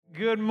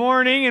Good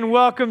morning and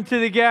welcome to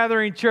the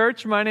Gathering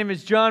Church. My name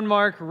is John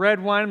Mark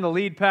Redwine. I'm the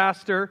lead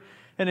pastor,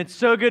 and it's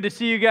so good to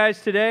see you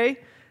guys today.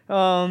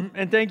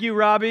 And thank you,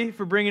 Robbie,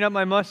 for bringing up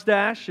my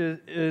mustache.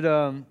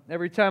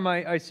 Every time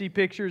I see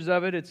pictures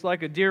of it, it's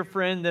like a dear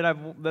friend that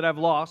I've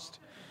lost.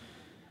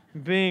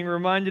 Being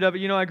reminded of it.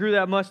 You know, I grew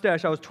that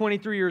mustache. I was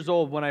 23 years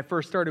old when I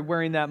first started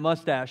wearing that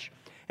mustache,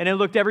 and it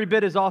looked every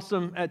bit as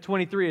awesome at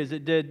 23 as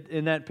it did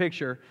in that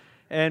picture.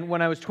 And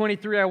when I was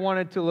 23, I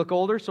wanted to look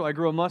older, so I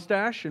grew a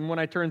mustache. And when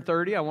I turned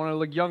 30, I wanted to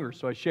look younger,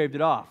 so I shaved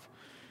it off.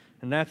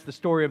 And that's the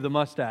story of the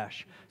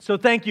mustache. So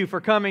thank you for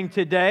coming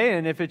today.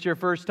 And if it's your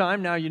first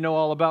time, now you know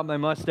all about my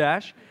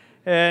mustache.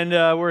 And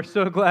we're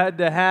so glad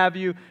to have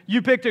you.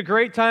 You picked a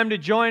great time to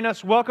join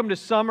us. Welcome to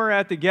summer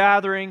at the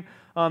Gathering.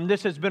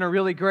 This has been a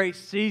really great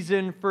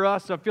season for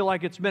us. I feel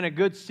like it's been a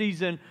good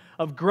season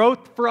of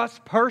growth for us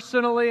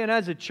personally and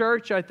as a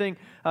church. I think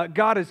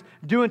God is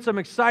doing some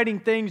exciting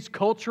things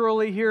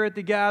culturally here at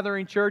the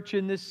Gathering Church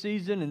in this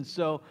season, and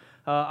so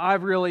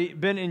I've really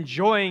been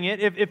enjoying it.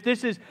 If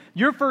this is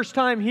your first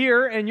time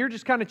here and you're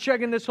just kind of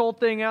checking this whole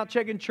thing out,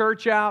 checking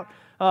church out,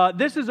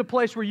 this is a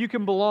place where you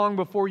can belong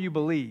before you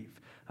believe.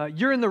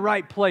 You're in the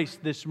right place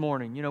this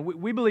morning. You know,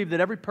 we believe that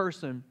every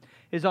person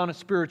is on a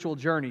spiritual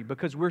journey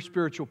because we're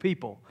spiritual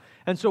people.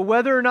 And so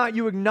whether or not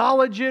you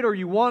acknowledge it or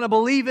you want to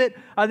believe it,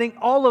 I think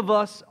all of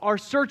us are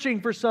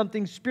searching for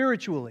something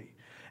spiritually.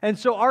 And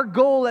so our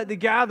goal at the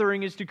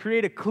Gathering is to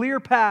create a clear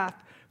path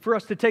for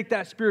us to take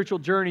that spiritual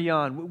journey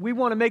on. We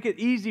want to make it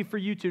easy for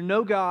you to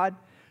know God,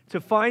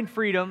 to find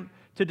freedom,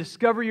 to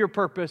discover your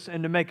purpose,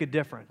 and to make a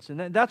difference.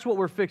 And that's what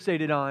we're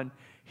fixated on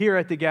here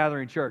at the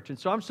Gathering Church. And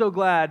so I'm so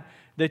glad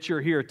that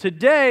you're here.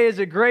 Today is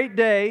a great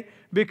day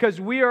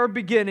because we are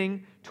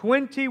beginning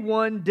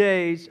 21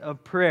 days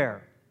of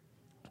prayer.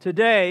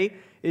 Today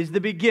is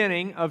the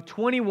beginning of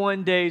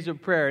 21 days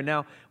of prayer.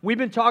 Now, we've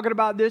been talking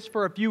about this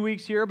for a few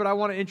weeks here, but I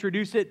want to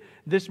introduce it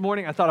this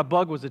morning. I thought a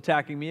bug was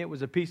attacking me. It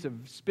was a piece of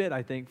spit,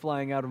 I think,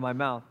 flying out of my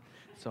mouth.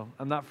 So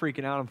I'm not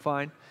freaking out. I'm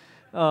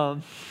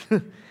fine.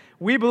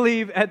 We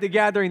believe at the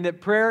Gathering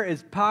that prayer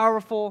is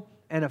powerful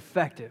and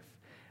effective.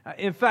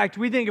 In fact,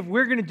 we think if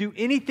we're going to do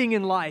anything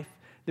in life,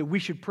 that we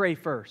should pray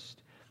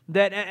first.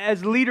 That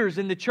as leaders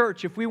in the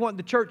church, if we want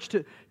the church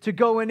to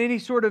go in any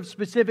sort of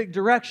specific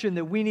direction,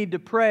 that we need to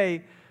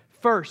pray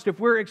first. If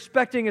we're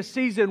expecting a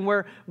season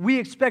where we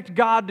expect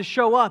God to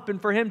show up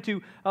and for Him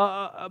to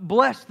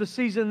bless the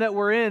season that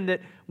we're in,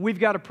 that we've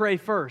got to pray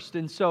first.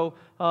 And so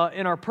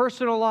in our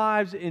personal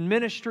lives, in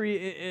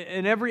ministry,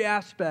 in every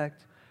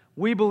aspect,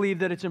 we believe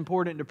that it's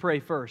important to pray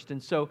first.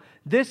 And so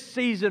this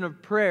season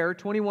of prayer,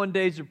 21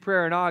 days of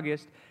prayer in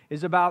August,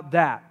 is about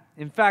that.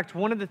 In fact,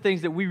 one of the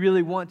things that we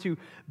really want to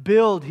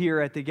build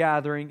here at the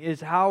Gathering is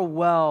how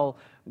well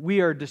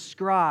we are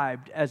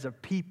described as a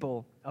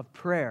people of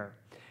prayer.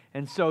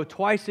 And so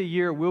twice a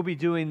year, we'll be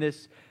doing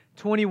this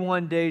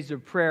 21 days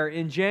of prayer.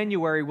 In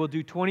January, we'll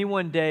do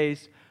 21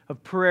 days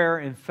of prayer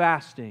and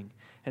fasting.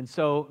 And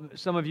so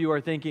some of you are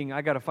thinking,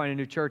 I got to find a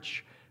new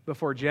church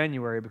before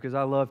January because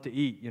I love to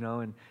eat, you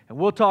know, and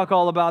we'll talk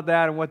all about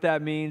that and what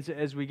that means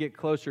as we get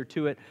closer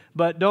to it.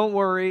 But don't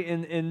worry,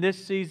 in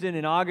this season,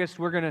 in August,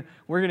 we're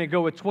gonna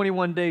go with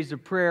 21 days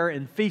of prayer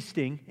and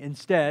feasting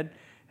instead.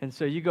 And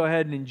so you go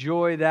ahead and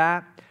enjoy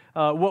that.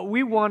 What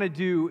we want to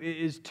do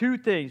is two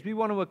things. We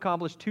want to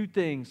accomplish two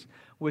things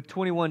with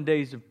 21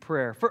 days of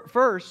prayer.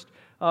 First,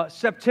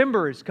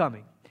 September is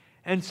coming.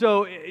 And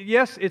so,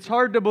 yes, it's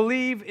hard to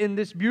believe in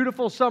this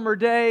beautiful summer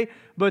day,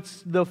 but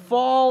the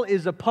fall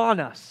is upon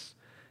us.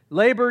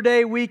 Labor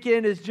Day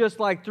weekend is just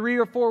like 3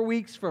 or 4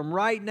 weeks from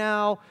right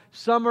now.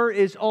 Summer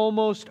is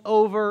almost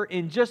over.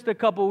 In just a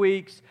couple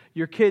weeks,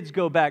 your kids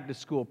go back to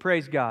school.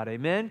 Praise God.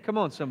 Amen? Come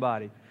on,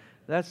 somebody.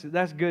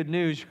 That's good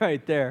news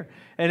right there.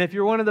 And if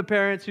you're one of the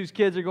parents whose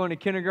kids are going to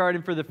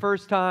kindergarten for the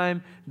first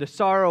time, the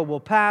sorrow will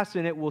pass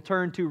and it will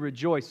turn to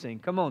rejoicing.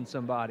 Come on,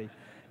 somebody.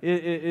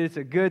 It's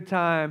a good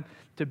time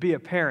to be a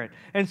parent.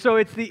 And so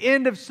it's the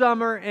end of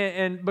summer,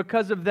 and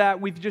because of that,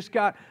 we've just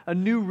got a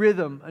new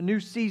rhythm, a new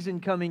season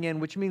coming in,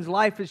 which means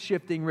life is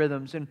shifting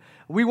rhythms. And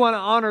we want to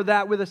honor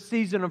that with a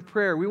season of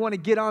prayer. We want to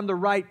get on the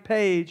right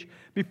page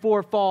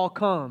before fall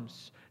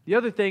comes. The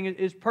other thing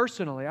is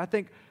personally, I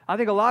think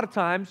a lot of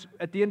times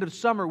at the end of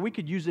summer, we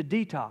could use a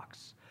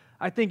detox.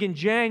 I think in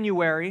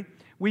January,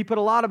 we put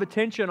a lot of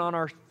attention on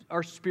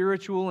our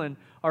spiritual and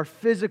our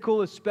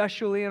physical,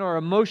 especially, and our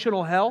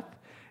emotional health.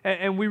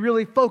 And we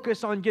really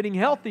focus on getting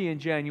healthy in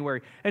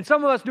January. And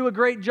some of us do a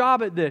great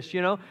job at this,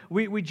 you know.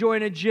 We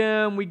join a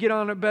gym, we get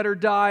on a better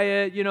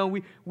diet, you know.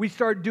 We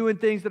start doing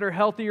things that are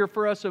healthier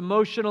for us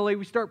emotionally.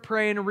 We start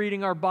praying and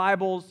reading our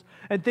Bibles,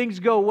 and things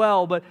go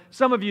well. But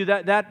some of you,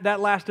 that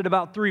lasted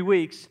about 3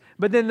 weeks.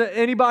 But then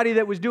anybody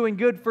that was doing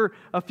good for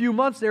a few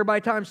months there, by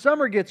the time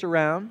summer gets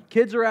around,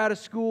 kids are out of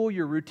school,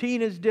 your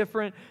routine is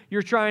different,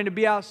 you're trying to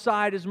be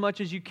outside as much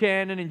as you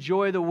can and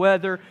enjoy the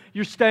weather,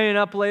 you're staying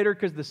up later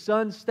because the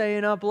sun's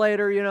staying up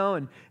later, you know,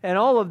 and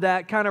all of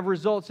that kind of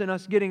results in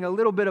us getting a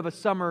little bit of a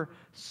summer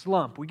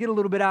slump. We get a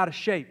little bit out of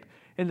shape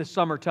in the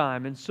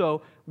summertime. And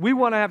so we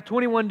want to have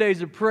 21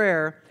 days of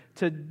prayer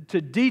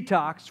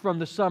detox from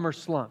the summer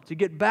slump, to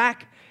get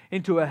back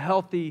into a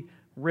healthy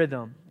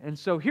rhythm. And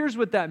so here's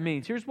what that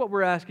means. Here's what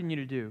we're asking you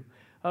to do.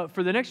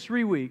 For the next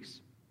 3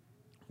 weeks,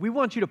 we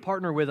want you to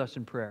partner with us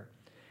in prayer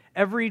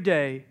every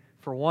day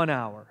for 1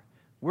 hour.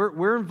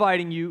 We're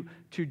inviting you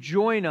to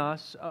join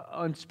us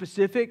on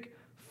specific,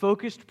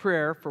 focused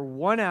prayer for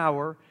 1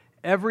 hour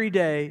every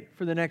day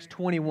for the next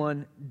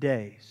 21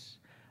 days.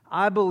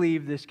 I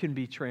believe this can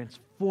be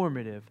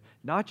transformative,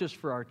 not just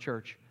for our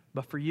church,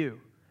 but for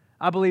you.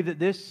 I believe that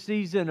this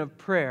season of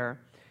prayer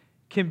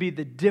can be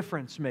the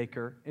difference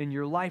maker in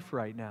your life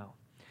right now.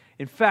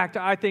 In fact,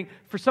 I think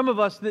for some of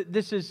us,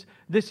 this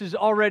is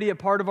already a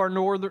part of our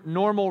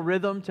normal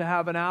rhythm to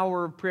have an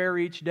hour of prayer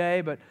each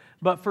day.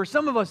 But for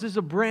some of us, this is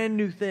a brand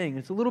new thing.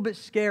 It's a little bit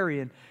scary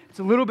and it's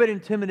a little bit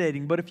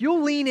intimidating. But if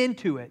you'll lean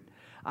into it,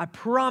 I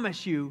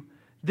promise you,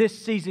 this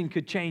season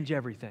could change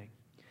everything.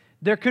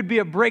 There could be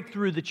a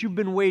breakthrough that you've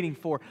been waiting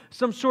for,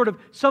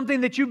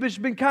 something that you've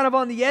been kind of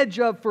on the edge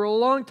of for a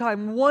long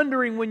time,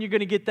 wondering when you're going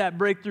to get that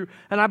breakthrough.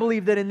 And I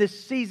believe that in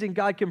this season,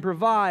 God can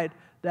provide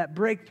that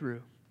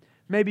breakthrough.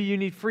 Maybe you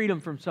need freedom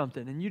from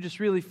something, and you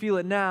just really feel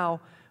it now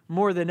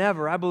more than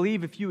ever. I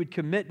believe if you would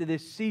commit to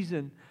this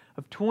season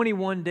of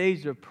 21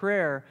 days of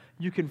prayer,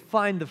 you can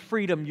find the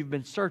freedom you've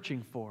been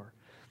searching for.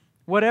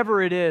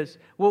 Whatever it is,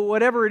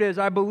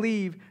 I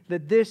believe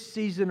that this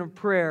season of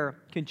prayer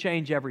can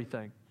change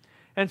everything.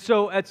 And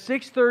so at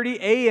 6:30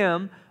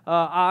 a.m.,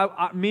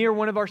 me or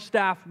one of our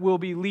staff will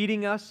be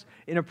leading us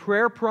in a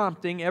prayer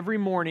prompting every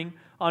morning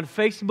on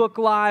Facebook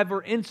Live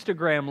or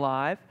Instagram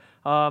Live.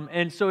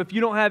 And so if you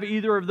don't have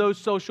either of those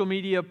social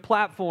media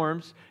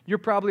platforms, you're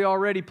probably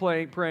already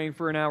praying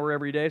for an hour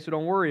every day, so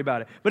don't worry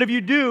about it. But if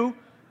you do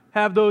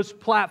have those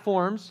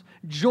platforms,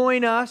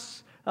 join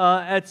us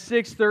at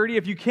 6:30.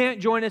 If you can't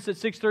join us at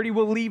 6:30,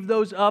 we'll leave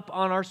those up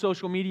on our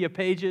social media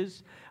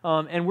pages.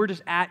 And we're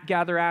just at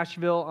Gather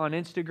Asheville on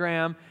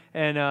Instagram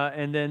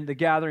and then the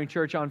Gathering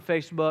Church on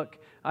Facebook.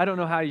 I don't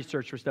know how you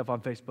search for stuff on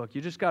Facebook. You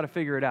just got to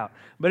figure it out.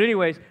 But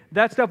anyways,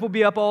 that stuff will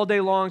be up all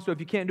day long, so if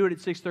you can't do it at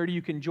 6:30,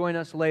 you can join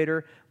us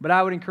later. But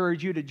I would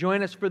encourage you to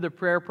join us for the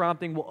prayer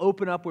prompting. We'll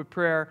open up with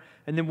prayer,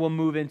 and then we'll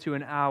move into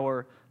an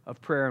hour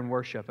of prayer and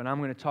worship. And I'm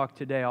going to talk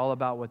today all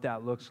about what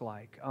that looks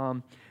like.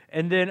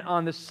 And then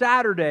on the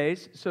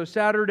Saturdays, so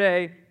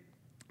Saturday,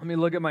 let me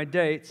look at my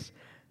dates.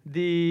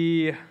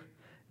 The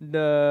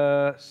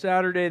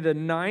Saturday the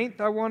 9th,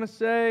 I want to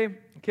say.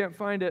 I can't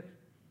find it.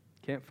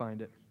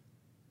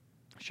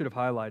 Should have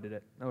highlighted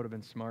it. That would have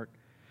been smart.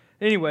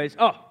 Anyways,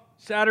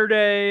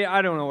 Saturday,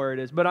 I don't know where it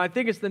is, but I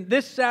think it's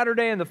this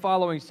Saturday and the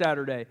following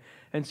Saturday.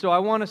 And so I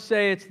want to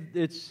say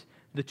it's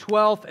the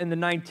 12th and the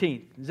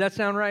 19th. Does that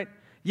sound right?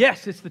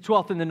 Yes, it's the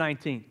 12th and the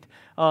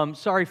 19th.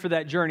 Sorry for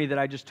that journey that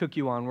I just took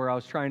you on where I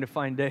was trying to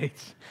find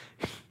dates.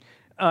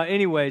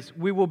 Anyways,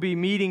 we will be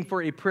meeting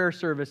for a prayer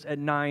service at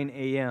 9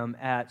 a.m.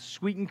 at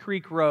Sweeten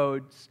Creek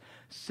Road's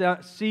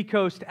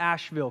Seacoast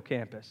Asheville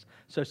campus.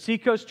 So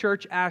Seacoast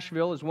Church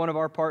Asheville is one of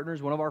our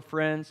partners, one of our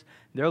friends.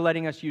 They're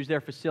letting us use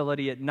their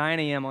facility at 9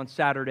 a.m. on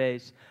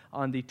Saturdays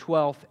on the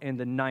 12th and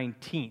the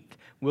 19th.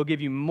 We'll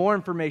give you more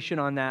information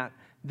on that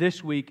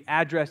this week,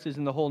 addresses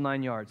in the whole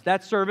 9 yards.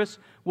 That service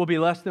will be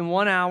less than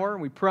 1 hour.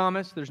 We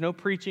promise. There's no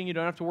preaching. You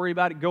don't have to worry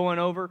about it going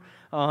over.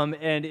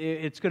 And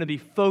it's going to be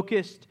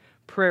focused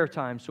prayer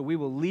time. So we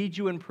will lead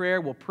you in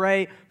prayer. We'll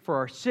pray for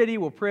our city.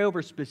 We'll pray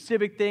over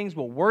specific things.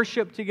 We'll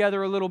worship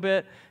together a little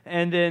bit,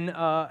 and then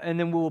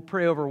we will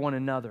pray over one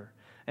another.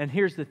 And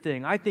here's the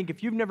thing. I think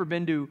if you've never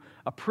been to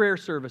a prayer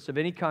service of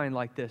any kind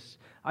like this,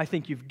 I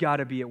think you've got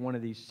to be at one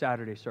of these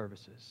Saturday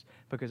services,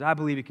 because I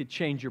believe it could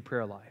change your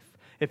prayer life.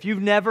 If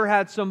you've never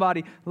had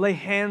somebody lay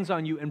hands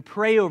on you and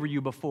pray over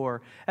you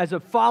before, as a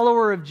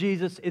follower of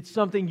Jesus, it's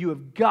something you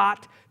have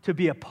got to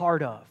be a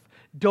part of.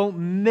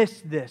 Don't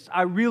miss this.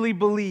 I really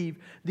believe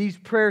these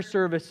prayer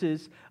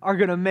services are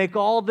going to make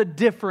all the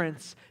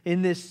difference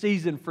in this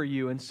season for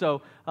you. And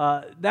so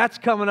that's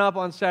coming up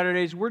on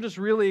Saturdays. We're just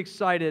really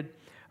excited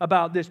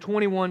about this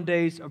 21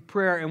 days of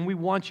prayer, and we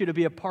want you to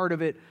be a part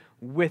of it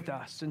with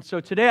us. And so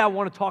today I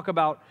want to talk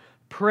about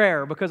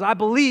prayer, because I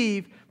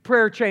believe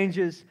prayer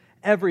changes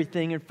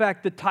everything. In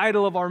fact, the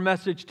title of our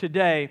message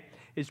today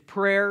is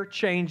Prayer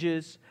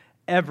Changes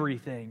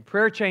Everything.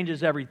 Prayer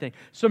changes everything.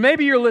 So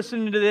maybe you're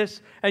listening to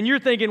this and you're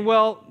thinking,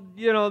 well,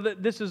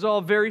 this is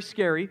all very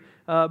scary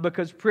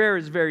because prayer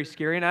is very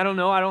scary. And I don't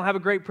know, I don't have a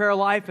great prayer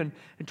life, and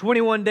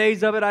 21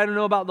 days of it, I don't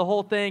know about the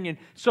whole thing. And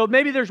so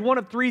maybe there's one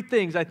of three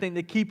things, I think,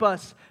 that keep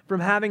us from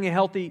having a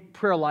healthy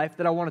prayer life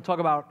that I want to talk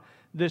about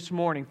this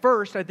morning.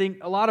 First, I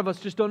think a lot of us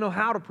just don't know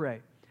how to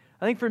pray.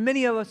 I think for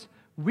many of us,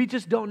 we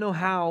just don't know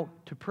how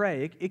to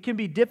pray. It can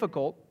be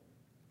difficult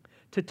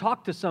to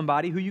talk to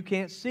somebody who you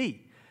can't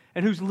see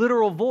and whose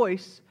literal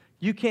voice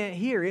you can't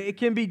hear. It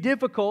can be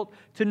difficult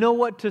to know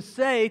what to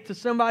say to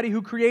somebody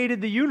who created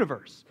the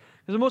universe.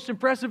 The most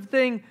impressive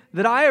thing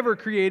that I ever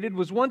created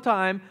was one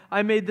time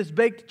I made this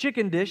baked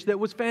chicken dish that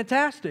was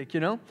fantastic,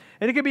 And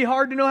it can be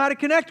hard to know how to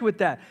connect with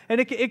that.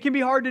 And it can be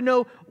hard to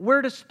know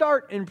where to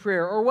start in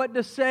prayer or what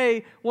to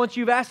say once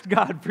you've asked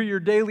God for your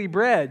daily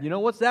bread.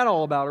 What's that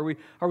all about?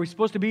 Are we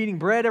supposed to be eating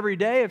bread every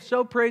day? If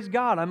so, praise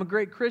God. I'm a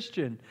great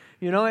Christian.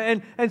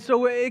 And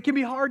so it can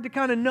be hard to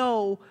kind of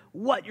know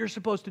what you're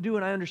supposed to do.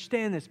 And I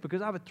understand this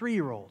because I have a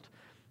 3-year-old.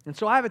 And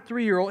so I have a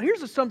 3-year-old.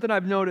 Here's something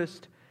I've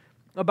noticed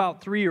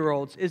about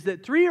 3-year-olds is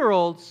that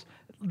 3-year-olds,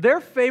 their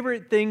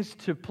favorite things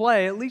to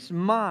play, at least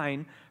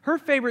mine, her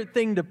favorite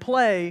thing to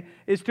play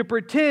is to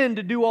pretend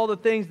to do all the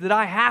things that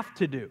I have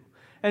to do.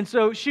 And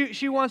so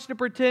she wants to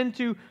pretend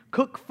to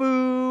cook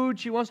food.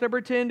 She wants to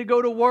pretend to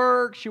go to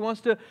work. She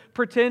wants to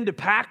pretend to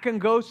pack and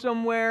go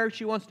somewhere.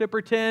 She wants to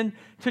pretend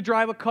to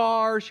drive a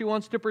car. She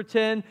wants to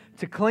pretend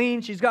to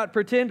clean. She's got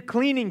pretend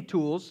cleaning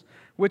tools,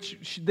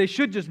 which they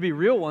should just be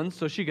real ones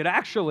so she could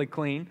actually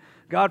clean.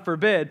 God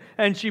forbid.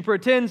 And she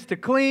pretends to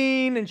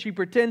clean and she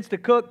pretends to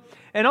cook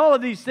and all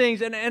of these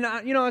things. And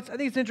I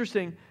think it's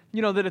interesting,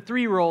 that a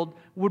 3-year-old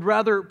would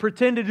rather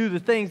pretend to do the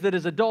things that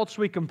as adults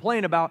we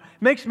complain about.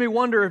 Makes me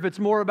wonder if it's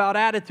more about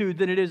attitude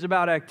than it is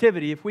about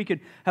activity. If we could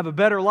have a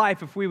better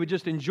life, if we would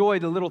just enjoy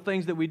the little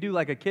things that we do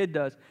like a kid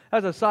does.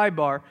 That's a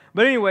sidebar.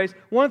 But anyways,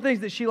 one of the things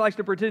that she likes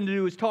to pretend to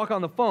do is talk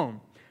on the phone.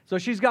 So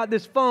she's got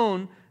this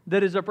phone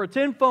that is a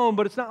pretend phone,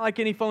 but it's not like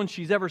any phone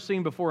she's ever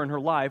seen before in her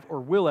life or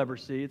will ever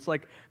see. It's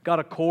like got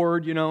a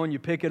cord, and you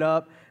pick it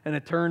up and a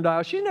turn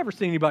dial. She's never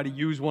seen anybody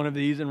use one of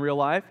these in real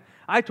life.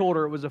 I told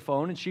her it was a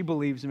phone, and she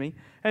believes me.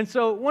 And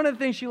so one of the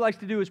things she likes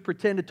to do is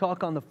pretend to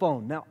talk on the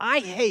phone. Now, I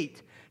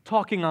hate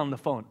talking on the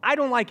phone. I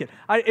don't like it.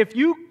 If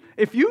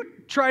you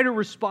try to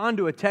respond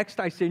to a text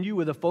I send you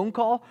with a phone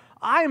call,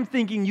 I am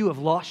thinking you have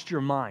lost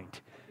your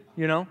mind.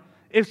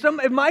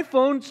 If my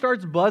phone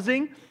starts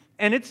buzzing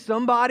and it's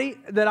somebody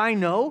that I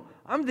know,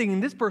 I'm thinking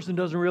this person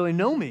doesn't really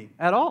know me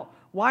at all.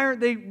 Why aren't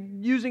they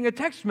using a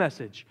text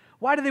message?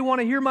 Why do they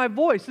want to hear my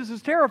voice? This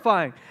is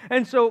terrifying.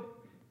 And so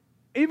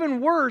even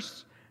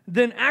worse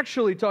than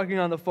actually talking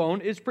on the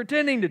phone is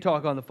pretending to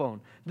talk on the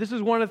phone. This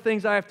is one of the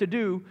things I have to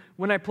do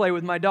when I play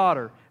with my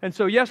daughter. And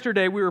so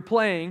yesterday we were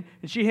playing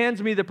and she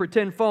hands me the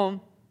pretend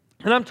phone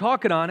and I'm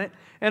talking on it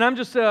and I'm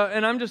just I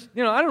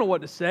don't know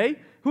what to say.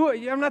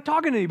 I'm not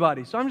talking to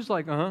anybody. So I'm just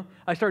like,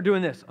 I start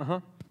doing this.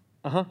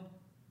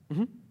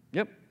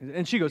 Yep.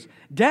 And she goes,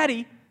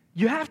 Daddy,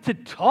 you have to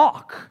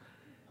talk.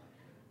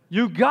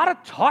 You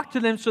got to talk to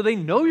them so they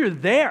know you're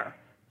there.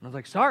 And I was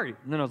like, sorry.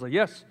 And then I was like,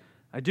 yes,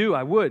 I do.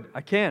 I would. I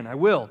can. I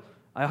will.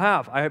 I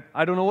have.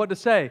 I don't know what to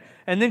say.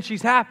 And then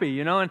she's happy,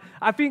 And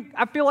I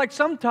feel like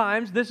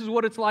sometimes this is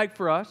what it's like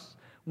for us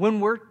when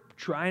we're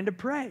trying to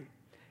pray,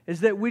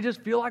 is that we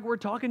just feel like we're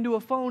talking to a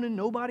phone and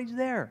nobody's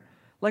there.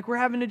 Like we're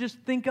having to just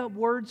think up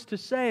words to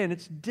say, and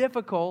it's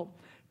difficult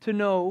to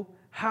know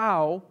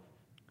how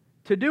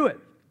to do it.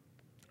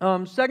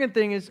 Second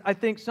thing is, I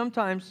think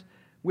sometimes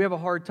we have a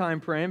hard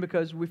time praying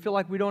because we feel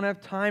like we don't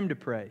have time to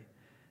pray.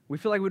 We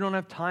feel like we don't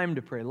have time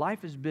to pray.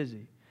 Life is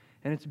busy,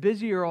 and it's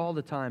busier all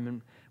the time.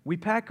 And we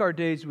pack our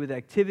days with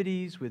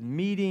activities, with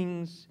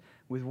meetings,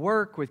 with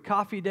work, with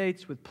coffee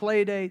dates, with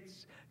play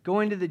dates,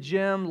 going to the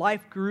gym,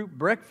 life group,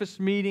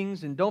 breakfast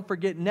meetings, and don't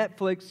forget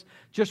Netflix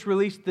just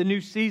released the new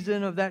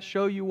season of that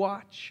show you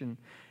watch. And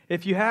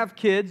if you have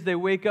kids, they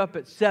wake up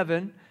at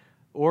 7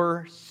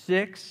 or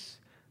 6.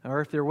 Or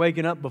if they're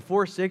waking up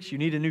before 6, you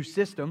need a new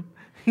system.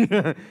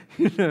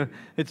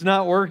 It's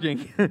not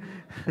working.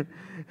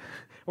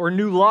 Or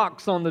new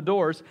locks on the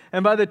doors.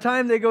 And by the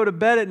time they go to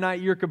bed at night,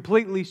 you're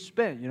completely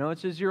spent. It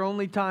says your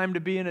only time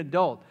to be an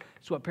adult.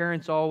 It's what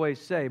parents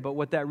always say. But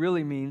what that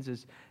really means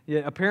is,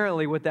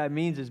 apparently what that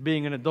means is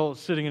being an adult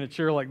sitting in a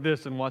chair like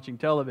this and watching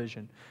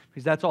television.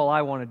 Because that's all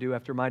I want to do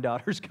after my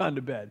daughter's gone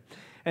to bed.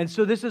 And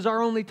so this is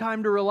our only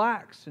time to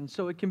relax. And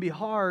so it can be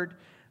hard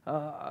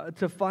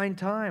to find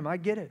time. I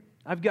get it.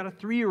 I've got a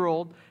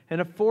 3-year-old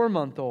and a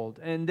 4-month-old,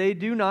 and they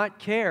do not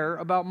care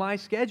about my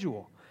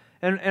schedule.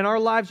 And our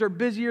lives are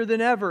busier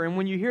than ever. And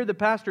when you hear the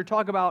pastor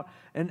talk about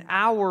an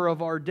hour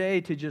of our day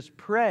to just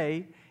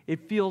pray,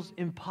 it feels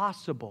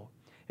impossible.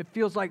 It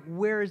feels like,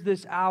 where is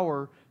this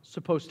hour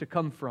supposed to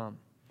come from?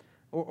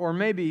 Or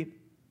maybe,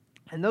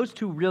 and those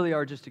two really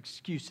are just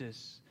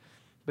excuses,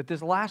 but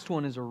this last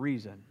one is a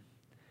reason.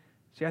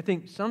 See, I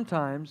think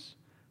sometimes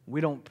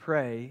we don't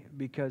pray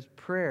because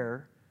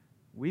prayer,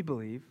 we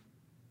believe,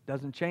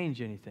 doesn't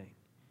change anything.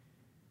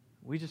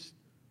 We just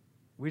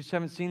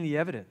haven't seen the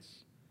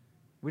evidence.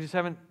 We just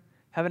haven't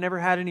ever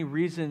had any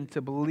reason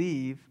to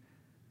believe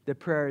that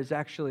prayer is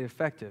actually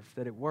effective,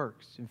 that it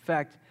works. In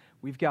fact,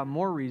 we've got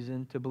more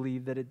reason to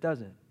believe that it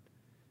doesn't.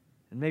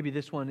 And maybe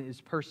this one is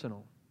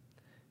personal.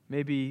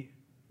 Maybe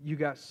you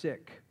got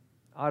sick,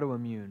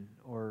 autoimmune,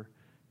 or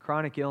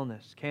chronic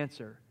illness,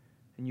 cancer,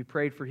 and you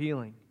prayed for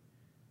healing,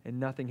 and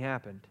nothing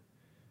happened.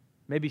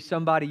 Maybe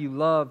somebody you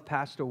love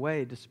passed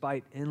away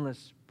despite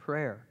endless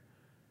prayer.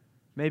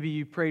 Maybe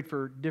you prayed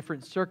for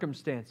different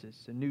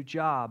circumstances, a new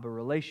job, a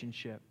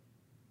relationship,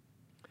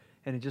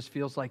 and it just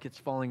feels like it's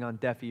falling on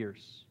deaf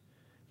ears.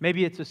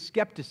 Maybe it's a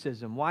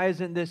skepticism. Why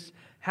isn't this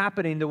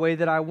happening the way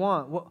that I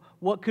want?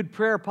 What could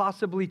prayer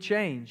possibly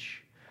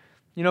change?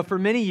 You know, for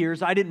many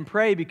years, I didn't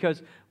pray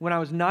because when I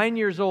was 9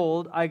 years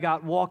old, I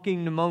got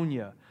walking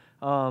pneumonia,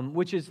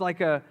 which is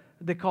like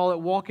they call it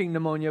walking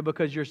pneumonia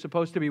because you're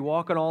supposed to be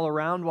walking all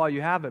around while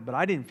you have it, but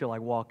I didn't feel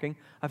like walking.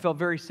 I felt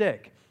very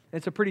sick.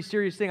 It's a pretty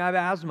serious thing. I have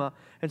asthma,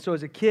 and so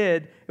as a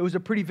kid, it was a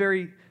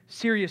very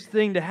serious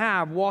thing to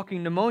have,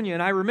 walking pneumonia.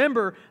 And I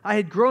remember I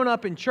had grown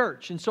up in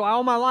church, and so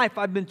all my life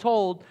I've been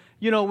told,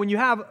 you know, when you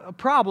have a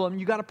problem,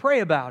 you got to pray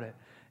about it.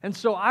 And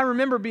so I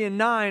remember being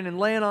 9 and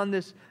laying on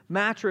this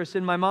mattress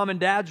in my mom and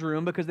dad's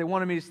room because they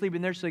wanted me to sleep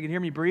in there so they could hear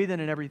me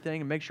breathing and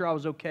everything and make sure I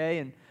was okay.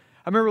 And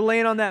I remember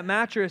laying on that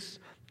mattress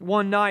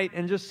one night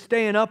and just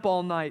staying up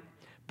all night,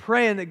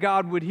 praying that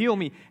God would heal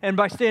me. And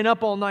by staying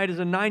up all night as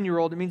a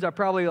 9-year-old, it means I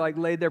probably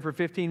laid there for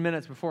 15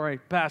 minutes before I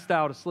passed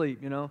out asleep,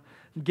 you know,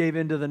 gave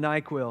into the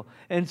NyQuil.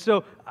 And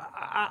so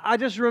I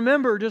just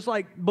remember just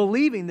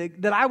believing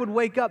that I would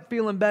wake up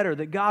feeling better,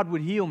 that God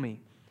would heal me.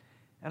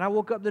 And I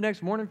woke up the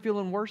next morning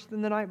feeling worse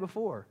than the night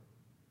before.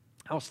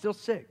 I was still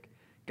sick.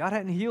 God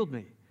hadn't healed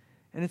me.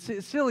 And it's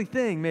a silly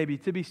thing maybe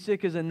to be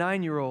sick as a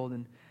 9-year-old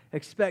and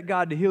expect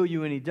God to heal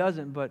you and He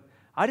doesn't, but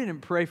I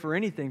didn't pray for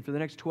anything for the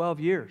next 12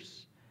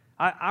 years.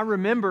 I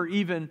remember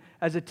even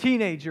as a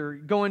teenager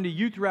going to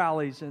youth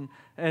rallies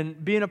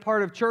and being a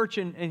part of church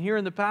and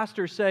hearing the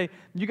pastor say,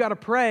 you got to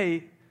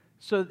pray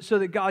so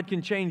that God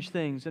can change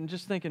things. And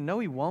just thinking, no,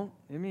 He won't.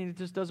 I mean, it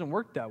just doesn't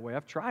work that way.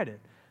 I've tried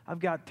it. I've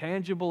got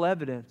tangible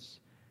evidence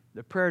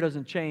that prayer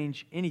doesn't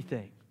change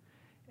anything.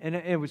 And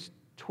it was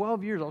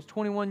 12 years. I was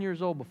 21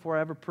 years old before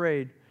I ever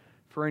prayed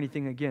for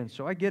anything again.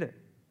 So I get it.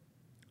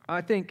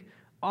 I think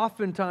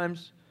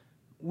oftentimes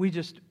we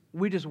just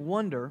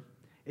wonder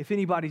if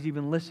anybody's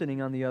even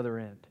listening on the other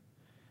end.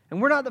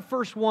 And we're not the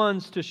first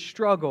ones to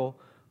struggle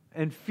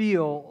and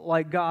feel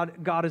like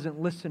God isn't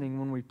listening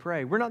when we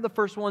pray. We're not the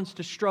first ones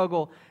to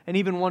struggle and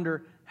even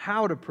wonder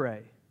how to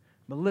pray.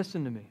 But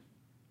listen to me.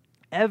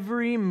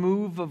 Every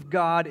move of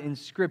God in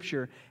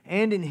Scripture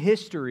and in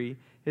history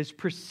is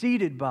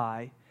preceded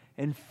by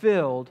and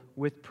filled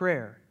with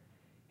prayer.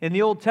 In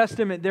the Old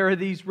Testament, there are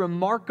these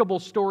remarkable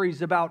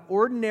stories about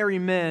ordinary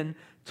men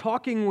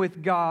talking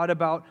with God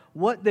about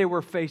what they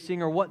were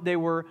facing or what they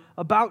were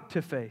about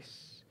to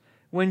face.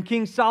 When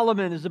King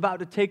Solomon is about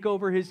to take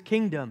over his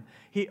kingdom,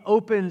 he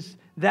opens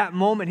that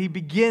moment, he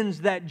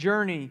begins that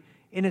journey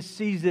in a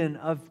season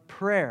of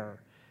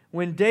prayer.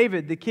 When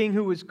David, the king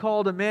who was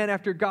called a man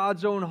after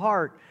God's own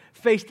heart,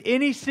 faced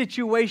any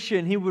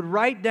situation, he would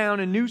write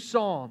down a new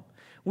psalm,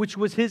 which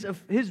was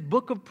his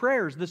book of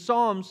prayers. The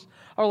Psalms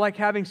are like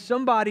having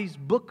somebody's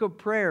book of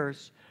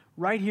prayers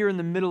right here in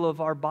the middle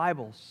of our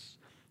Bibles.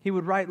 He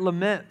would write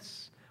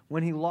laments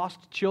when he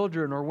lost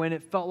children or when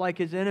it felt like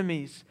his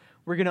enemies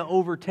were going to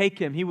overtake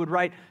him. He would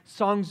write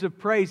songs of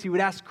praise. He would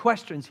ask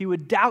questions. He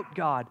would doubt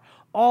God.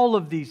 All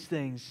of these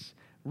things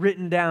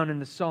written down in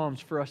the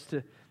Psalms for us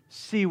to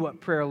see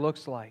what prayer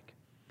looks like.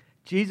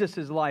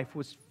 Jesus' life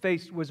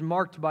was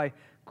marked by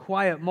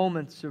quiet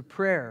moments of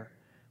prayer.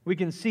 We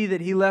can see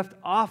that He left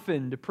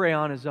often to pray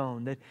on His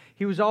own, that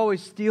He was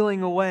always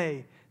stealing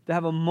away to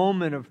have a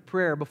moment of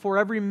prayer. Before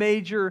every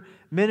major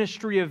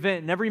ministry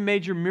event and every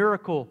major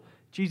miracle,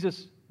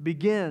 Jesus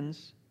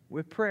begins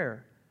with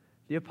prayer.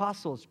 The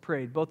apostles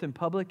prayed both in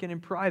public and in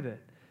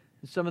private.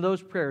 And some of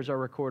those prayers are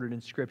recorded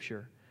in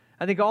Scripture.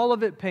 I think all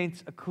of it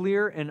paints a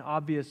clear and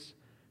obvious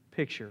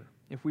picture.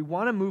 If we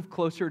want to move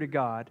closer to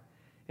God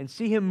and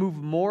see Him move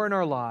more in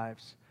our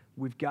lives,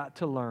 we've got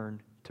to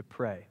learn to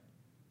pray.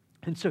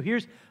 And so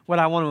here's what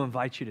I want to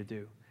invite you to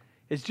do.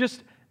 Is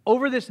just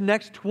over this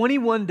next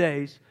 21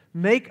 days,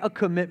 make a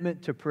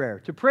commitment to prayer.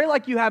 To pray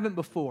like you haven't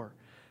before.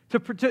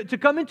 To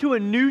come into a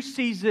new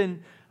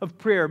season of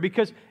prayer.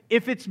 Because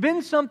if it's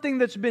been something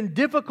that's been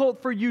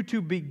difficult for you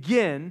to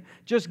begin,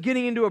 just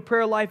getting into a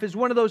prayer life is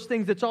one of those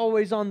things that's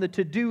always on the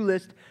to-do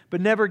list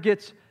but never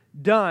gets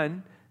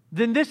done,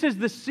 then this is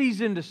the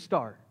season to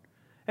start.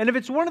 And if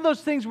it's one of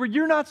those things where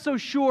you're not so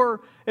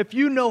sure if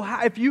you know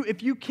how, if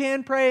you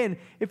can pray, and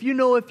if you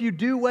know if you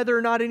do whether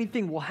or not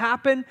anything will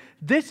happen,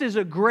 this is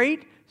a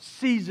great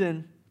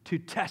season to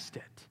test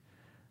it.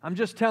 I'm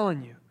just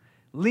telling you,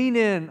 lean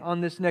in on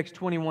this next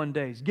 21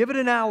 days. Give it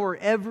an hour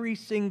every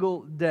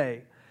single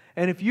day.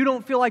 And if you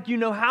don't feel like you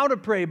know how to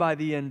pray by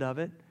the end of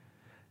it,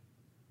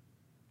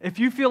 if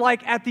you feel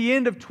like at the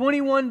end of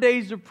 21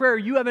 days of prayer,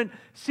 you haven't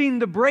seen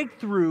the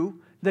breakthrough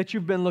that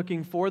you've been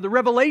looking for, the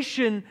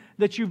revelation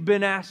that you've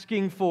been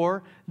asking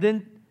for,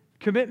 then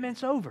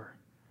commitment's over.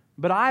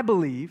 But I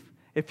believe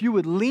if you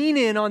would lean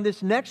in on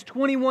this next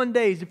 21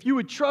 days, if you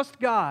would trust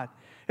God,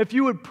 if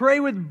you would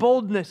pray with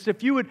boldness,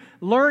 if you would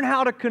learn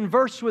how to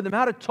converse with Him,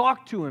 how to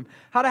talk to Him,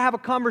 how to have a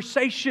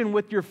conversation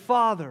with your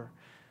Father,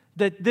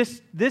 that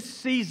this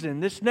season,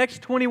 this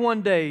next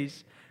 21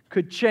 days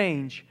could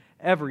change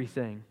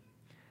everything.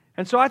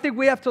 And so I think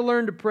we have to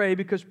learn to pray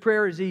because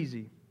prayer is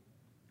easy.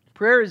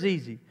 Prayer is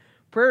easy.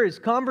 Prayer is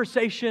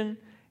conversation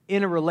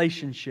in a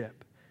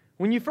relationship.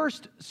 When you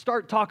first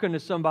start talking to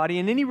somebody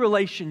in any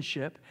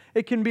relationship,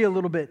 it can be a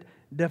little bit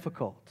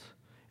difficult.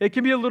 It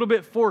can be a little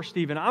bit forced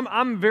even.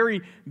 I'm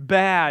very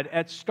bad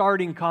at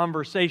starting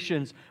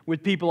conversations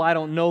with people I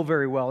don't know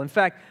very well. In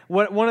fact,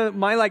 one of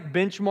my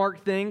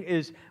benchmark thing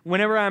is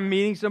whenever I'm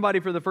meeting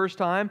somebody for the first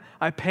time,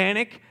 I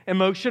panic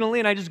emotionally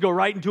and I just go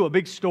right into a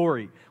big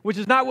story, which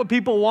is not what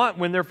people want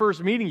when they're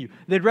first meeting you.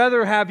 They'd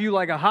rather have you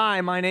like a,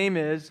 hi, my name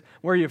is,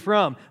 where are you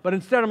from? But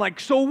instead I'm like,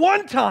 so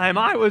one time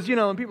I was,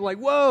 and people are like,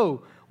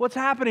 whoa, what's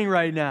happening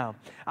right now?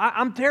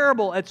 I'm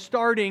terrible at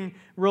starting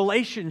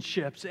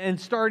relationships and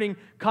starting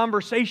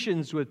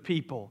conversations with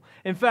people.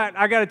 In fact,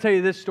 I got to tell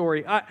you this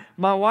story.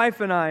 My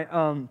wife and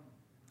I,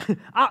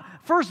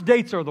 first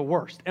dates are the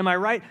worst. Am I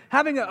right?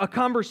 Having a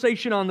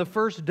conversation on the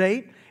first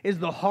date is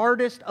the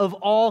hardest of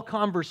all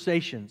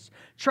conversations.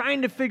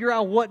 Trying to figure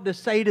out what to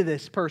say to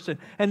this person.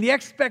 And the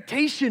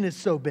expectation is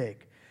so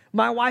big.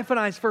 My wife and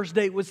I's first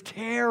date was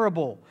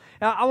terrible.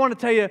 Now, I want to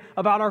tell you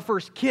about our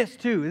first kiss,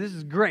 too. This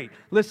is great.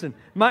 Listen,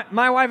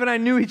 my wife and I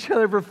knew each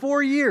other for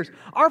 4 years.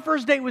 Our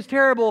first date was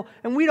terrible,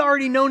 and we'd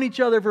already known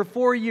each other for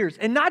 4 years.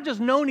 And not just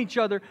known each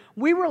other,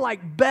 we were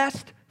like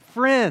best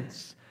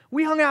friends.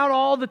 We hung out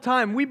all the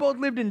time. We both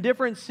lived in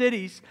different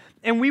cities,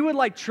 and we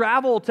would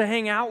travel to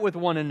hang out with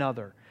one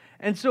another.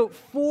 And so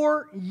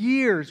 4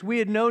 years we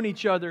had known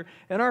each other,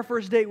 and our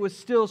first date was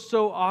still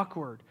so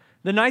awkward.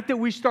 The night that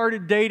we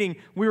started dating,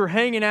 we were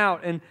hanging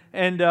out, and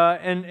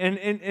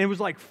it was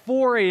like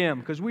 4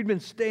 a.m. because we'd been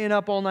staying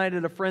up all night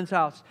at a friend's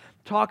house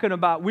talking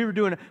about, we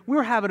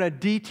were having a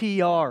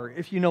DTR,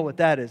 if you know what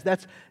that is.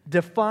 That's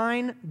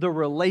define the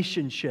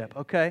relationship,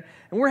 okay?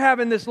 And we're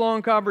having this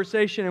long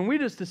conversation, and we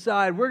just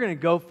decide we're going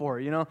to go for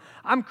it,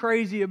 I'm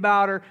crazy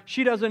about her.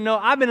 She doesn't know.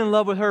 I've been in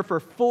love with her for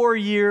 4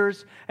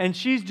 years, and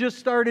she's just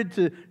started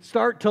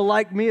to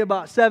like me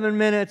about 7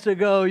 minutes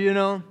ago,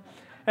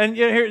 And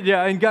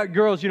and got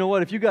girls, you know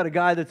what? If you got a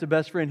guy that's a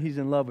best friend, he's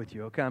in love with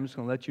you. Okay, I'm just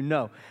going to let you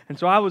know. And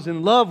so I was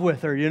in love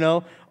with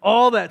her,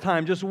 all that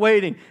time, just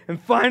waiting.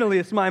 And finally,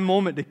 it's my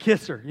moment to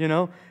kiss her,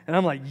 And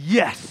I'm like,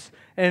 yes.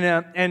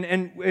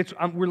 And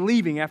we're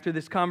leaving after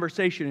this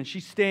conversation, and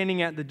she's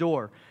standing at the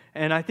door.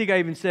 And I think I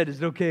even said,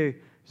 "Is it okay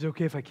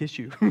if I kiss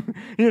you?"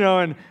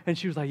 And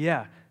she was like,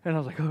 "Yeah." And I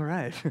was like, all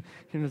right,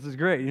 this is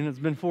great. It's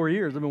been 4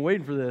 years. I've been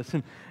waiting for this.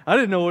 And I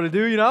didn't know what to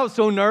do. I was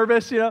so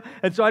nervous,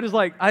 And so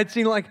I'd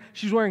seen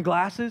she's wearing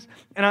glasses.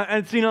 And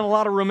I'd seen on a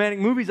lot of romantic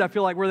movies, I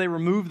feel where they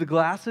remove the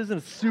glasses. And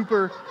it's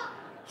super,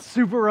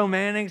 super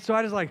romantic. So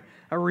I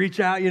reach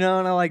out, and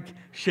I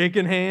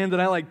shaking hands.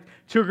 And I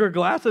took her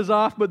glasses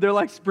off, but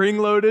they're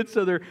spring-loaded.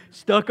 So they're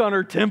stuck on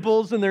her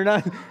temples. And they're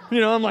not,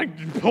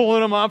 I'm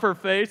pulling them off her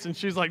face. And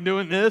she's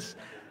doing this.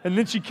 And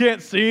then she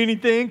can't see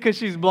anything because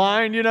she's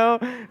blind,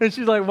 And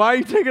she's like, why are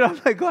you taking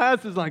off my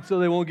glasses? So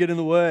they won't get in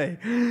the way,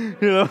 And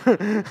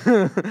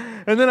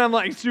then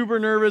I'm super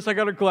nervous. I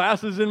got her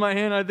glasses in my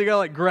hand. I think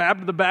I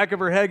grabbed the back of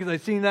her head because I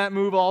seen that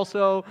move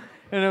also.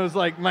 And it was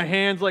my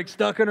hand's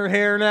stuck in her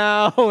hair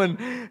now.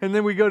 And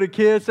then we go to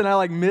kiss and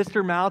I missed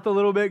her mouth a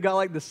little bit,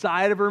 got the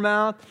side of her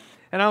mouth.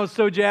 And I was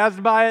so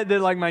jazzed by it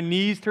that my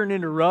knees turned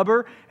into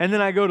rubber. And then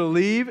I go to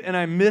leave and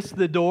I miss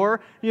the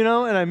door, and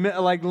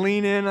I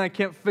lean in and I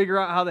can't figure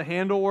out how the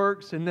handle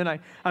works. And then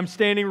I'm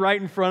standing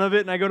right in front of it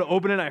and I go to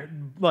open it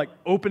and I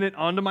open it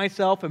onto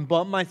myself and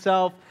bump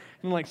myself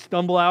and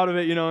stumble out of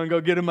it, and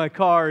go get in my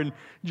car and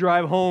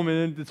drive home.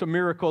 And it's a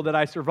miracle that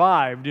I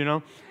survived,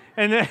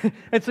 And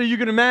so you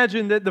can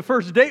imagine that the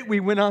first date we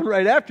went on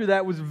right after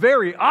that was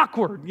very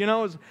awkward.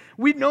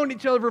 We'd known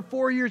each other for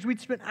 4 years.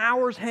 We'd spent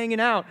hours hanging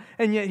out.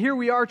 And yet here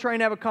we are trying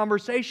to have a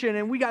conversation,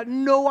 and we got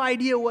no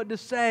idea what to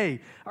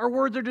say. Our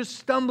words are just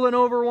stumbling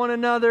over one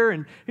another,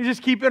 and you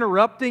just keep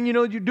interrupting.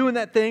 You're doing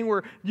that thing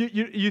where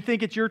you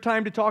think it's your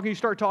time to talk, and you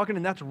start talking,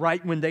 and that's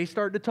right when they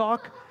start to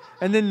talk.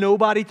 And then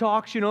nobody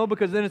talks,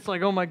 because then it's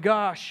oh my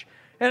gosh.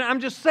 And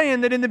I'm just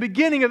saying that in the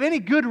beginning of any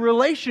good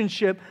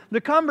relationship, the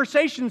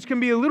conversations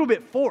can be a little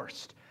bit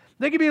forced.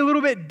 They can be a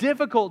little bit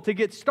difficult to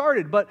get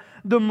started. But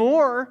the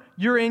more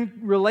you're in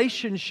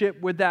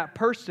relationship with that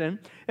person,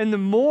 and the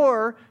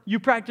more you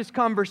practice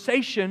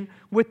conversation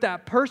with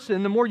that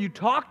person, the more you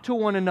talk to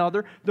one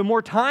another, the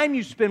more time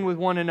you spend with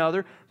one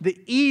another, the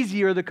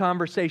easier the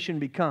conversation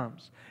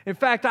becomes. In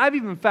fact, I've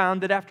even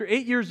found that after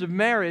 8 years of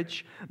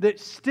marriage, that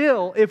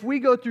still, if we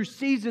go through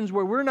seasons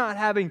where we're not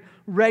having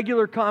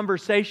regular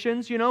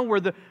conversations, where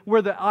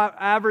the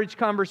average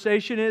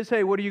conversation is,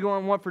 hey, what are you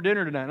going to want for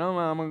dinner tonight? Oh,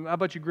 how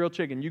about you grilled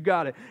chicken? You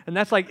got it. And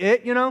that's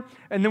it,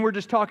 And then we're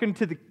just talking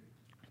to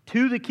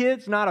the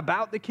kids, not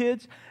about the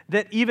kids,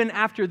 that even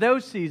after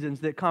those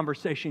seasons, that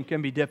conversation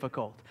can be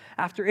difficult.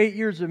 After 8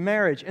 years of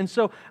marriage. And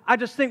so I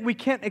just think we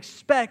can't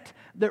expect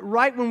that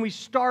right when we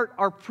start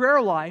our prayer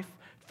life,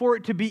 for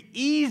it to be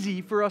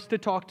easy for us to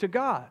talk to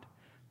God.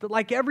 That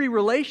like every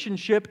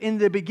relationship in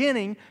the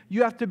beginning,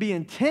 you have to be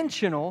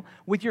intentional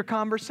with your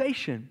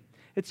conversation.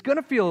 It's going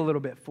to feel a little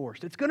bit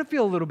forced. It's going to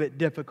feel a little bit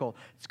difficult.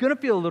 It's going to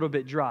feel a little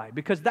bit dry,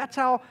 because that's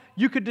how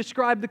you could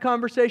describe the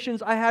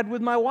conversations I had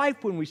with my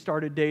wife when we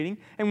started dating.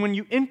 And when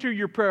you enter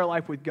your prayer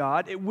life with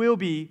God, it will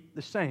be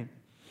the same,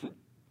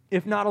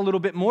 if not a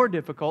little bit more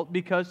difficult,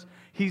 because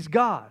He's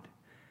God.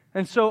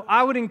 And so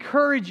I would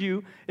encourage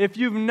you, if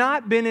you've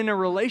not been in a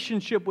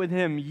relationship with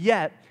Him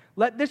yet,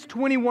 let this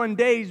 21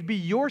 days be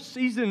your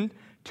season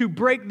to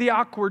break the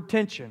awkward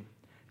tension,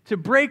 to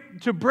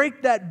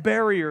break that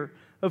barrier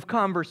of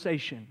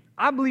conversation.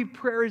 I believe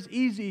prayer is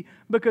easy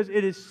because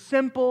it is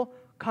simple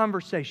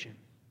conversation.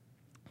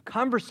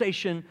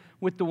 Conversation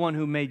with the one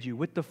who made you,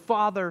 with the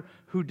Father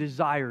who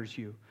desires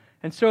you.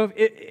 And so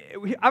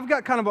I've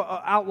got kind of an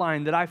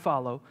outline that I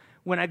follow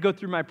when I go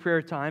through my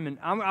prayer time, and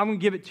I'm going to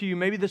give it to you.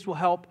 Maybe this will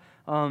help,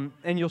 and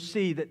you'll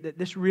see that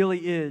this really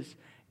is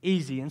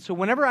easy. And so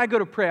whenever I go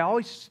to pray, I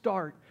always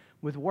start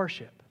with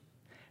worship.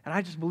 And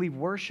I just believe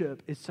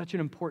worship is such an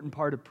important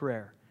part of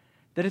prayer,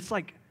 that it's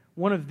like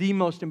one of the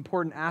most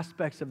important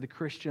aspects of the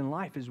Christian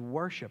life is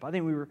worship. I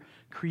think we were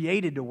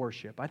created to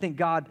worship. I think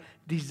God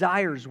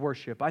desires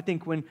worship. I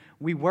think when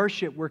we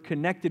worship, we're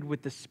connected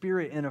with the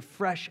Spirit in a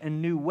fresh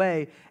and new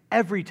way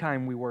every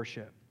time we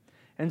worship.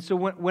 And so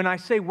when I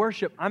say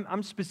worship,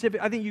 I'm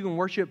specific. I think you can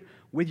worship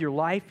with your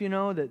life,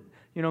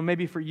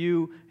 maybe for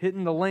you,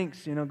 hitting the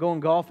links, going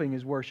golfing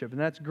is worship, and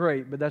that's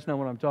great, but that's not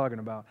what I'm talking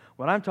about.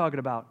 What I'm talking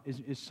about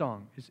is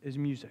song, is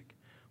music,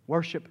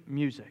 worship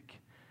music.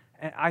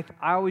 And I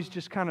always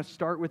just kind of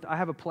start with, I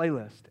have a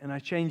playlist, and I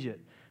change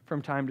it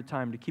from time to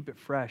time to keep it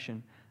fresh.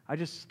 And I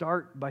just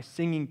start by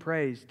singing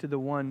praise to the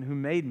one who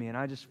made me. And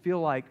I just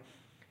feel like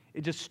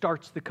it just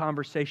starts the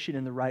conversation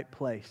in the right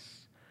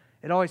place.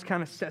 It always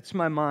kind of sets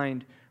my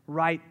mind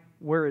right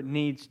where it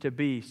needs to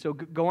be. So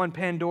go on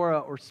Pandora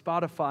or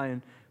Spotify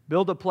and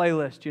build a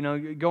playlist.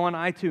 Go on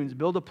iTunes,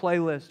 build a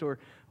playlist,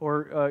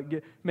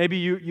 or maybe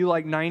you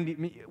like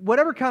 90,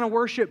 whatever kind of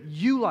worship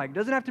you like. It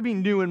doesn't have to be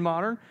new and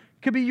modern.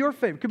 Could be your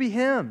favorite. Could be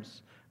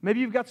hymns. Maybe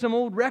you've got some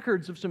old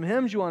records of some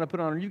hymns you want to put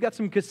on, or you've got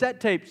some cassette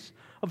tapes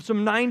of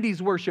some 90s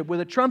worship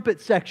with a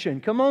trumpet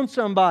section. Come on,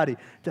 somebody.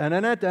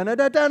 Da-na-na,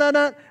 da-na-da,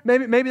 da-na-na.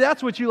 Maybe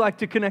that's what you like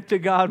to connect to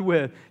God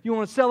with. You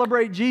want to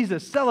celebrate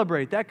Jesus,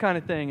 celebrate, that kind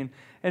of thing.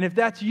 And if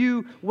that's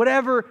you,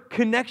 whatever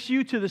connects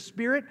you to the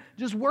Spirit,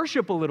 just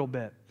worship a little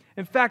bit.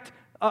 In fact,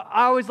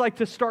 I always like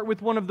to start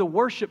with one of the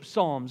worship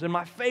psalms, and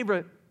my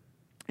favorite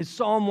is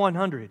Psalm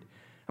 100.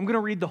 I'm going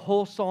to read the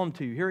whole psalm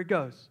to you. Here it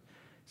goes.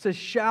 It says,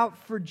 "Shout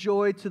for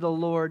joy to the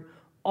Lord,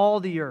 all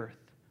the earth.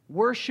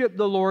 Worship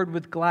the Lord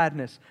with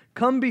gladness.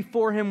 Come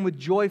before Him with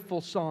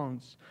joyful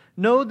songs.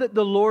 Know that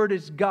the Lord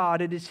is God.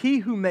 It is He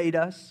who made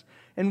us,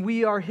 and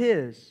we are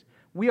His.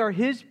 We are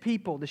His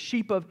people, the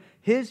sheep of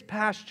His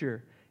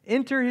pasture.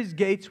 Enter His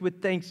gates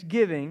with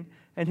thanksgiving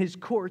and His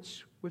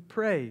courts with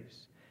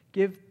praise.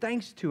 Give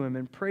thanks to Him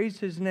and praise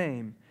His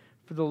name.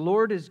 For the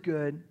Lord is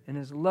good, and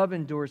His love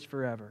endures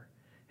forever.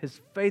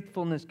 His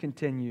faithfulness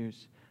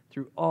continues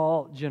through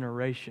all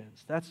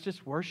generations." That's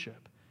just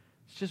worship.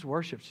 It's just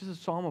worship. It's just a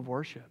psalm of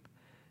worship.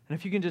 And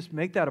if you can just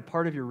make that a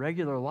part of your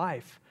regular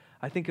life,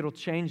 I think it'll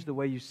change the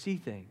way you see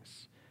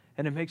things.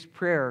 And it makes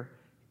prayer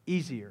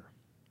easier.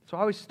 So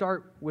I always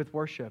start with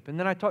worship. And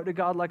then I talk to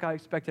God like I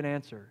expect an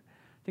answer.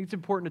 I think it's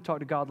important to talk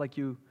to God like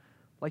you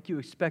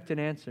expect an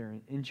answer.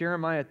 In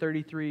Jeremiah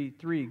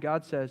 33:3,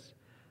 God says,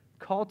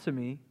 "Call to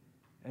me,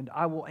 and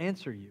I will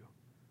answer you,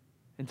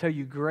 and tell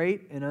you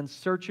great and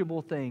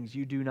unsearchable things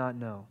you do not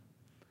know."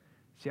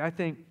 See, I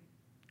think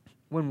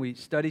when we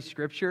study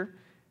Scripture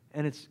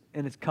and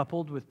it's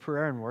coupled with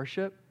prayer and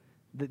worship,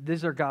 that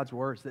these are God's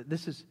words. That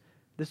this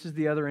is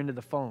the other end of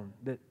the phone.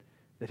 That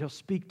He'll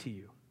speak to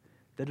you.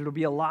 That it'll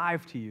be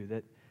alive to you.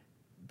 That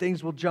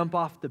things will jump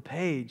off the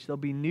page. They'll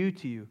be new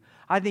to you.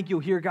 I think you'll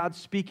hear God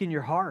speak in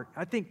your heart.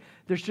 I think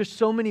there's just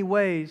so many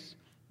ways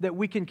that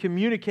we can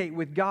communicate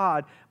with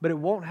God, but it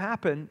won't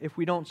happen if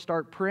we don't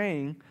start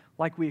praying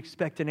like we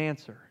expect an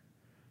answer.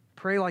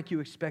 Pray like you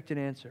expect an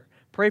answer.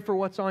 Pray for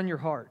what's on your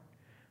heart.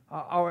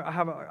 I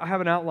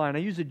have an outline. I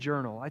use a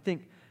journal. I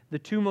think the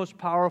two most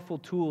powerful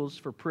tools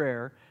for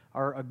prayer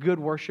are a good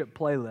worship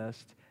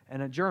playlist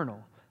and a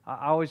journal.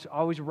 I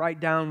always write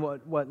down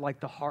what like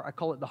the heart. I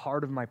call it the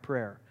heart of my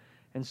prayer.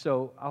 And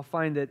so I'll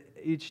find that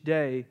each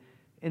day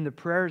in the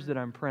prayers that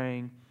I'm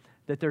praying,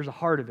 that there's a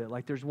heart of it.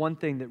 Like there's one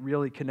thing that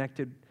really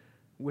connected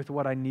with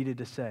what I needed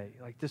to say.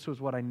 Like this was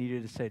what I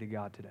needed to say to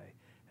God today.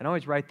 And I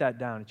always write that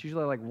down. It's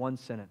usually like one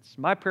sentence.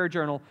 My prayer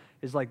journal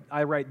is like,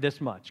 I write this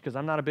much because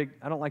I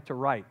don't like to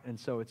write. And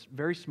so it's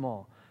very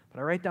small. But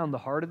I write down the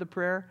heart of the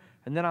prayer,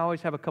 and then I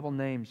always have a couple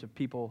names of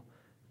people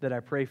that I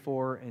pray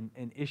for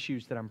and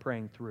issues that I'm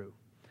praying through.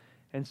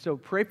 And so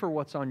pray for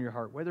what's on your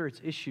heart, whether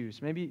it's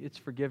issues, maybe it's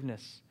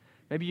forgiveness.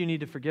 Maybe you need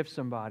to forgive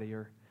somebody,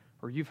 or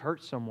you've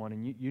hurt someone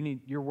and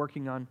you're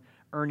working on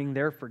earning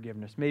their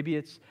forgiveness. Maybe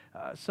it's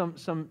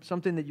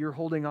something that you're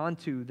holding on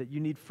to that you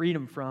need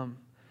freedom from.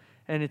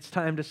 And it's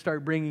time to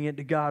start bringing it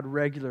to God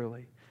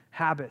regularly.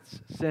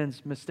 Habits,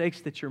 sins,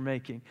 mistakes that you're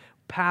making,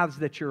 paths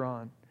that you're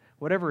on,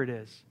 whatever it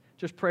is.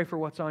 Just pray for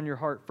what's on your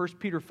heart. 1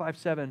 Peter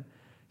 5:7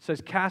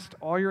 says, "Cast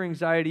all your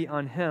anxiety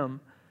on Him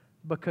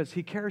because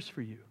He cares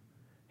for you."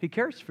 He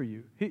cares for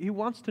you. He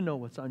wants to know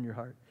what's on your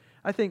heart.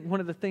 I think one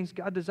of the things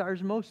God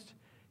desires most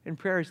in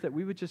prayer is that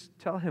we would just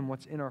tell Him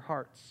what's in our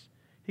hearts.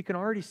 He can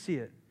already see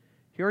it.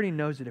 He already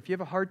knows it. If you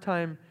have a hard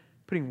time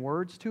putting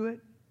words to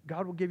it,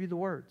 God will give you the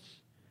words.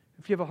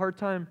 If you have a hard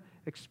time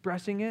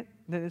expressing it,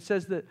 then it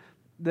says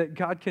that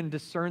God can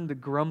discern the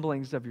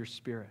grumblings of your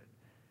spirit.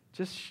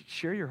 Just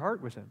share your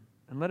heart with him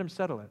and let him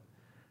settle it.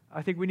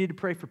 I think we need to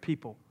pray for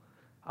people.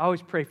 I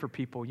always pray for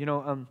people.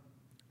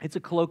 It's a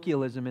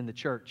colloquialism in the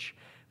church.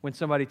 When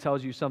somebody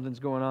tells you something's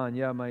going on,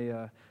 yeah,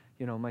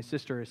 my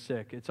sister is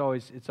sick. It's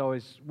always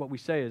what we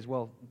say is,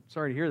 well,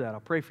 sorry to hear that. I'll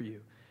pray for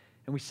you.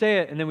 And we say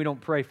it, and then we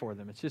don't pray for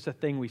them. It's just a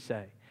thing we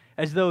say,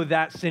 as though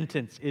that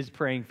sentence is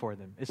praying for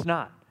them. It's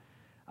not.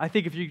 I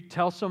think if you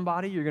tell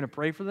somebody you're going to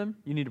pray for them,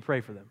 you need to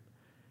pray for them.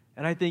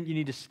 And I think you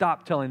need to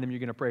stop telling them you're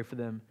going to pray for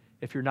them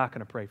if you're not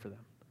going to pray for them.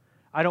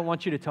 I don't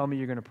want you to tell me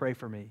you're going to pray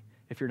for me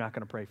if you're not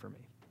going to pray for me.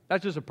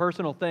 That's just a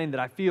personal thing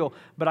that I feel,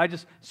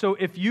 so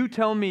if you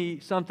tell me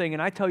something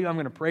and I tell you I'm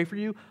going to pray for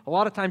you, a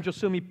lot of times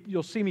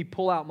you'll see me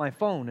pull out my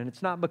phone, and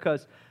it's not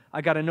because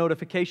I got a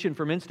notification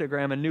from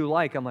Instagram, a new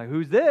like. I'm like,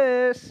 who's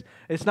this?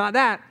 It's not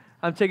that.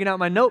 I'm taking out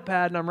my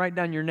notepad and I'm writing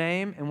down your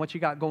name and what you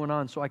got going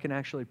on so I can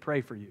actually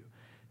pray for you.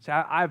 So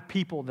I have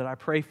people that I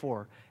pray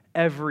for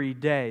every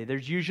day.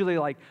 There's usually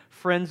like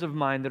friends of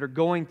mine that are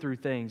going through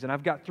things, and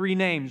I've got 3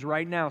 names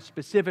right now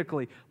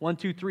specifically, 1,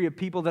 2, 3 of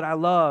people that I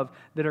love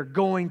that are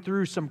going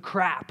through some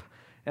crap,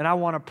 and I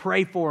want to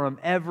pray for them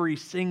every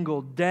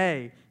single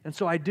day. And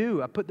so I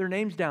do. I put their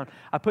names down.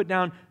 I put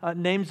down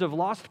names of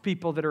lost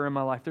people that are in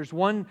my life. There's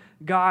one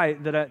guy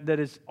that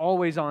is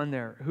always on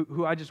there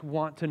who I just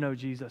want to know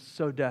Jesus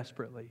so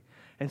desperately.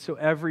 And so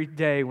every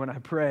day when I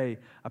pray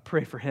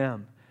for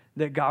him,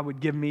 that God would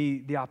give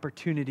me the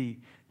opportunity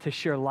to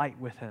share light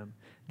with him,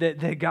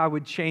 that God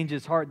would change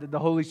his heart, that the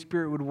Holy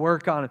Spirit would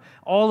work on him,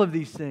 all of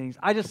these things.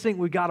 I just think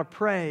we got to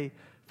pray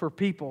for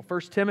people.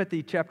 1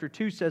 Timothy chapter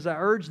 2 says, I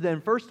urge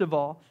then, first of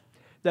all,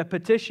 that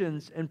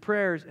petitions and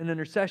prayers and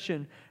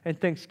intercession and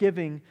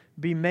thanksgiving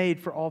be made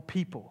for all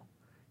people.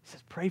 He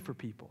says, pray for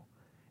people.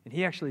 And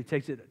he actually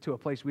takes it to a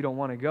place we don't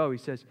want to go. He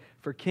says,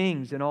 for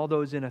kings and all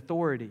those in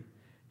authority,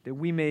 that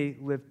we may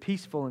live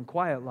peaceful and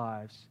quiet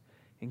lives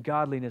in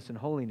godliness and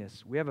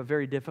holiness. We have a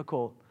very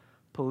difficult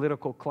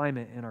political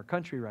climate in our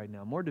country right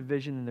now, more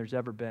division than there's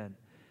ever been.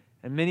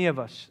 And many of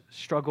us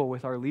struggle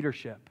with our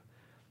leadership.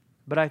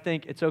 But I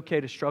think it's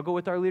okay to struggle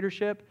with our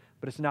leadership,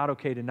 but it's not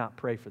okay to not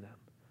pray for them.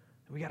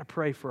 We got to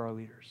pray for our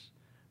leaders.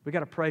 We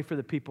got to pray for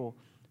the people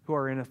who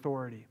are in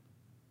authority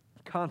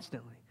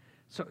constantly.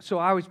 So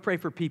I always pray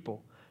for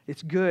people.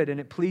 It's good and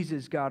it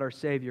pleases God our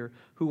Savior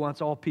who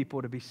wants all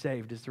people to be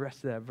saved, is the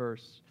rest of that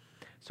verse.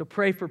 So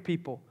pray for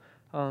people.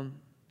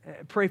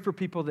 Pray for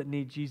people that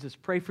need Jesus.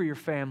 Pray for your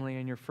family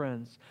and your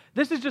friends.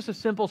 This is just a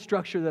simple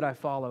structure that I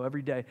follow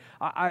every day.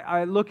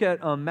 I look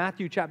at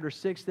Matthew chapter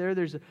 6 there.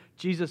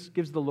 Jesus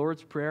gives the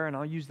Lord's Prayer, and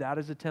I'll use that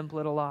as a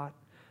template a lot.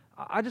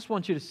 I just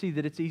want you to see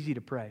that it's easy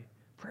to pray.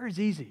 Prayer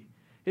is easy.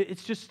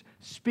 It's just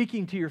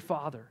speaking to your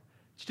Father.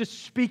 It's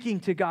just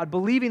speaking to God,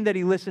 believing that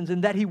He listens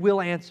and that He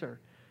will answer.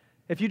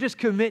 If you just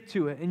commit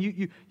to it and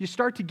you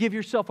start to give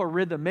yourself a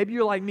rhythm, maybe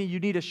you're like me, you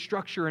need a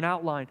structure, an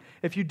outline.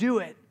 If you do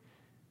it,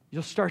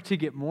 you'll start to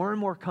get more and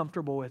more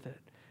comfortable with it,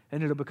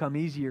 and it'll become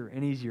easier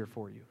and easier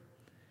for you.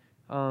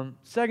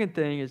 Second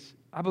thing is,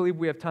 I believe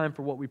we have time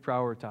for what we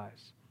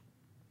prioritize.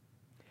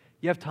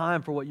 You have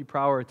time for what you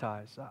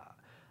prioritize.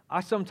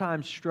 I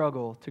sometimes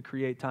struggle to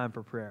create time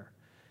for prayer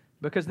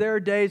because there are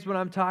days when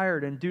I'm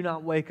tired and do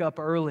not wake up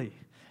early.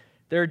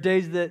 There are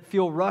days that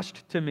feel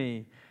rushed to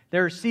me.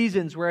 There are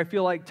seasons where I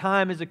feel like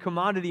time is a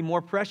commodity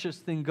more precious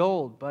than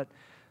gold, but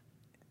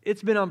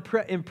it's been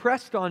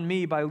impressed on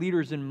me by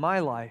leaders in my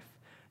life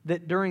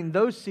that during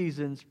those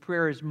seasons,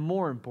 prayer is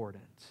more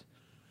important.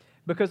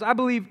 Because I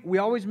believe we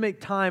always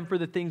make time for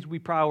the things we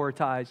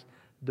prioritize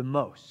the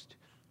most.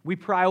 We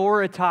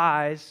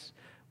prioritize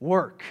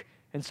work.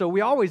 And so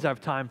we always have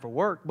time for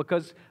work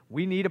because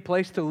we need a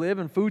place to live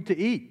and food to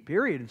eat,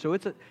 period. And so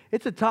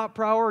it's a top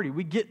priority.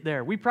 We get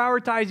there. We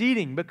prioritize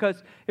eating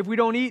because if we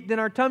don't eat, then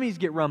our tummies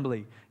get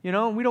rumbly. We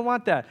don't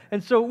want that.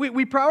 And so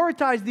we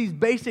prioritize these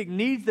basic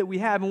needs that we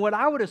have. And what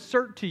I would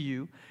assert to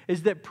you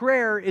is that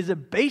prayer is a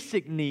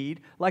basic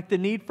need, like the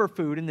need for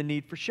food and the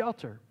need for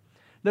shelter.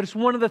 That it's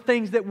one of the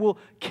things that will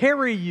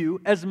carry you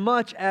as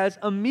much as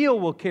a meal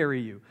will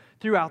carry you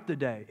throughout the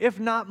day, if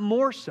not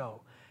more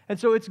so. And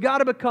so it's got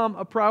to become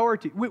a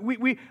priority.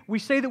 We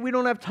say that we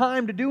don't have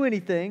time to do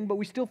anything, but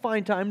we still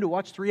find time to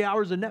watch 3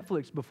 hours of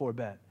Netflix before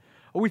bed.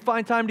 Or we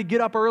find time to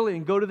get up early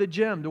and go to the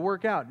gym to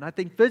work out. And I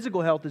think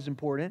physical health is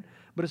important,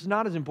 but it's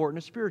not as important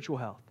as spiritual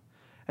health.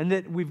 And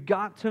that we've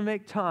got to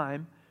make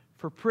time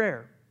for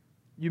prayer.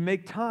 You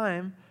make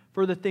time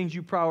for the things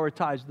you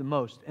prioritize the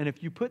most. And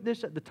if you put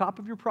this at the top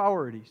of your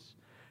priorities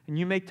and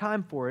you make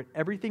time for it,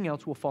 everything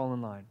else will fall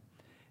in line.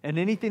 And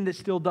anything that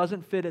still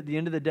doesn't fit at the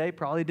end of the day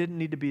probably didn't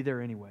need to be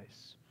there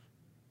anyways.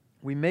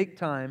 We make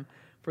time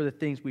for the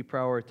things we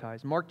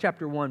prioritize. Mark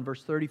chapter 1,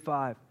 verse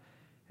 35.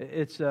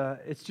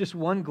 It's just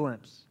one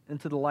glimpse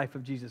into the life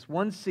of Jesus.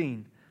 One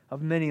scene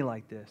of many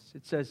like this.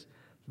 It says,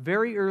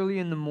 very early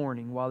in the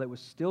morning, while it was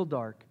still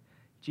dark,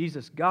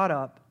 Jesus got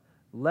up,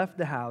 left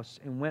the house,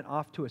 and went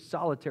off to a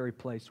solitary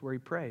place where He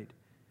prayed.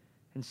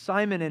 And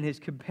Simon and his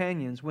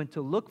companions went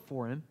to look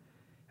for Him.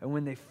 And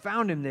when they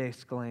found him, they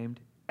exclaimed,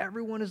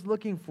 'Everyone is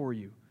looking for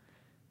you.'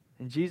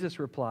 And Jesus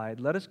replied,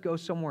 'Let us go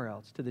somewhere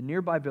else, to the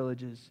nearby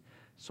villages,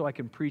 so I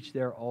can preach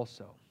there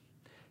also.'"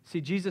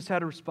 See, Jesus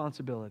had a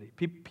responsibility.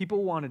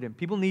 People wanted him.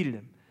 People needed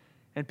him.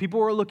 And people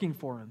were looking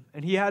for him.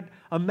 And he had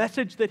a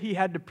message that he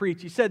had to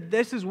preach. He said,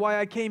 "This is why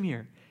I came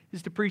here,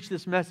 is to preach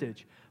this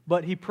message."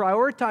 But he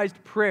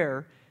prioritized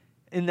prayer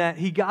in that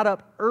he got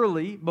up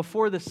early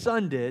before the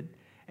sun did.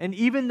 And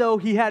even though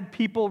he had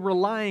people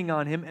relying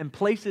on him and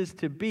places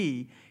to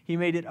be, he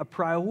made it a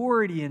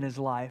priority in his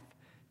life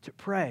to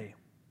pray.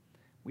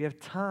 We have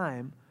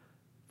time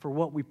for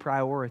what we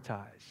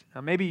prioritize.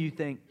 Now, maybe you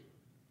think,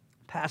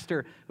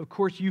 "Pastor, of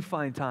course you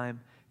find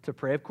time to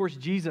pray. Of course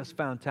Jesus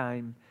found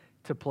time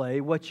to pray.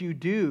 What you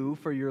do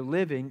for your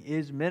living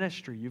is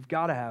ministry. You've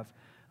got to have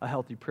a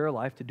healthy prayer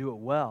life to do it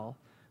well."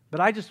 But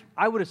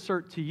I would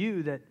assert to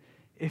you that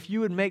if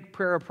you would make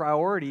prayer a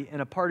priority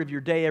and a part of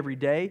your day every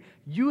day,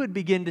 you would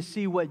begin to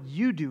see what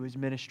you do as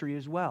ministry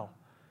as well.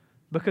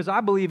 Because I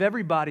believe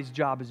everybody's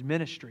job is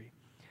ministry.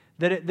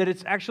 That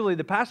it's actually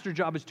the pastor's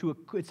job is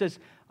it says,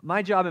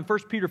 my job in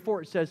 1 Peter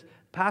 4, it says,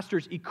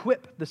 pastors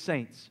equip the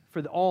saints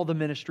for all the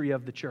ministry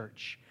of the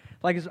church.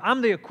 Like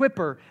I'm the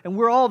equipper and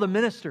we're all the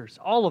ministers,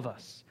 all of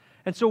us.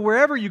 And so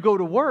wherever you go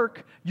to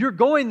work, you're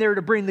going there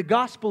to bring the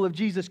gospel of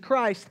Jesus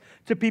Christ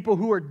to people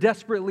who are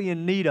desperately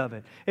in need of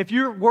it. If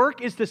your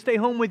work is to stay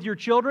home with your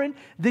children,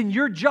 then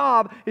your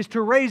job is to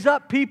raise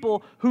up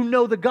people who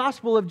know the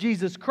gospel of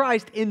Jesus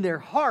Christ in their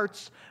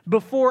hearts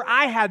before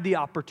I had the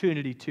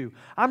opportunity to.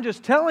 I'm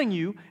just telling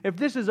you, if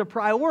this is a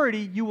priority,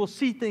 you will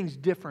see things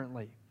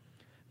differently.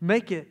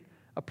 Make it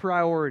a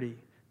priority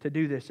to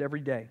do this every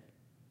day.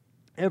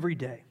 Every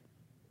day.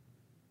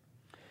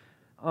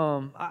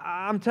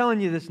 I'm telling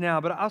you this now,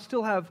 but I'll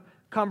still have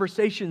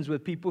conversations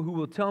with people who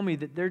will tell me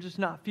that they're just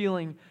not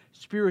feeling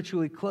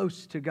spiritually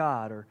close to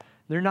God, or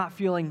they're not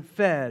feeling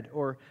fed,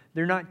 or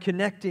they're not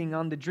connecting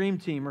on the dream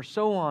team, or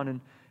so on.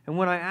 And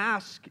when I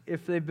ask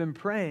if they've been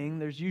praying,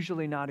 there's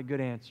usually not a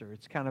good answer.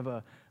 It's kind of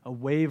a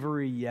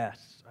wavery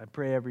yes, I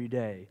pray every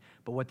day.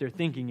 But what they're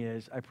thinking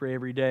is, I pray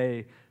every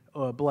day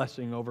a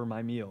blessing over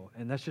my meal.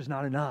 And that's just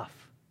not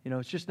enough.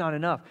 It's just not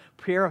enough.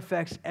 Prayer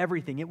affects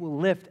everything. It will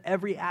lift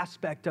every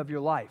aspect of your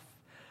life.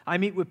 I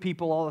meet with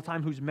people all the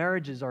time whose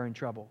marriages are in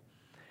trouble.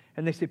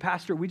 And they say,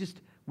 "Pastor, we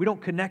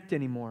don't connect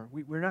anymore.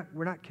 We're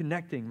not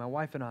connecting, my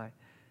wife and I."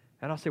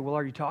 And I'll say, "Well,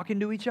 are you talking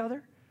to each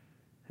other?"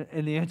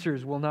 And the answer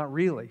is, "Well, not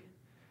really."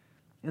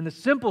 And the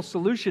simple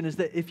solution is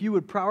that if you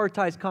would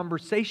prioritize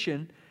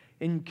conversation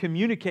and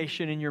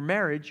communication in your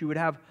marriage, you would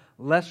have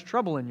less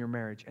trouble in your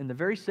marriage. And the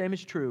very same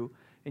is true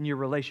in your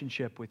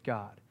relationship with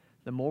God.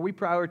 The more we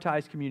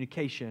prioritize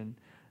communication,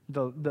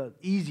 the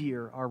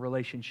easier our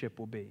relationship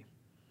will be.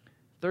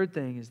 Third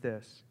thing is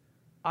this.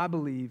 I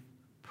believe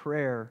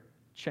prayer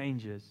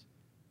changes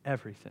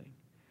everything.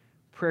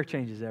 Prayer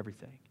changes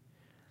everything.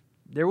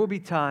 There will be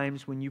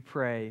times when you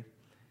pray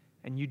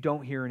and you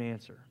don't hear an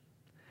answer.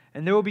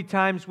 And there will be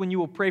times when you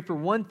will pray for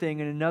one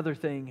thing and another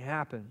thing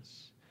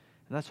happens.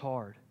 And that's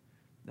hard.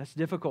 That's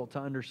difficult to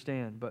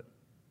understand. But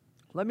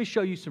let me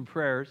show you some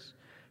prayers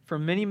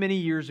from many, many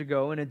years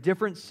ago in a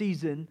different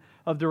season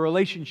of the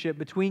relationship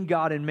between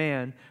God and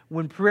man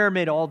when prayer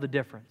made all the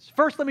difference.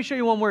 First, let me show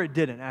you one where it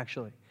didn't,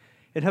 actually.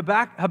 In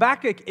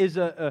Habakkuk is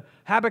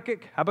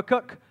Habakkuk,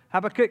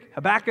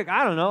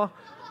 I don't know.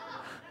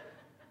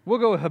 We'll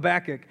go with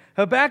Habakkuk.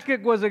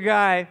 Habakkuk was a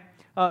guy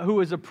who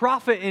was a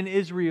prophet in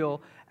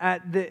Israel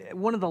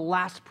one of the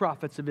last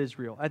prophets of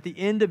Israel, at the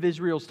end of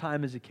Israel's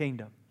time as a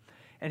kingdom.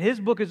 And his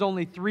book is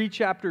only 3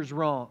 chapters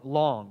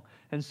long.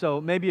 And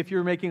so maybe if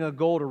you're making a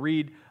goal to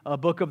read a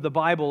book of the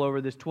Bible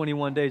over this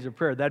 21 days of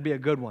prayer, that'd be a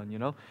good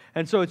one,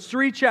 And so it's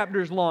 3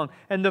 chapters long.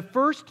 And the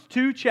first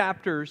 2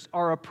 chapters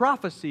are a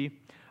prophecy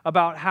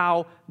about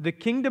how the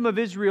kingdom of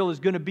Israel is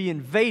going to be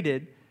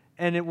invaded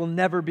and it will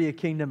never be a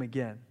kingdom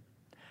again.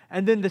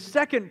 And then that's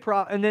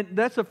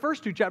the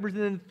first 2 chapters.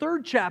 And then the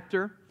third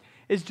chapter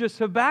is just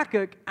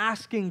Habakkuk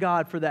asking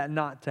God for that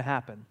not to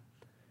happen.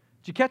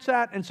 Did you catch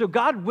that? And so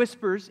God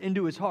whispers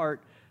into his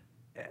heart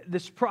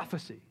this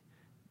prophecy.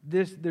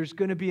 There's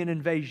going to be an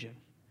invasion.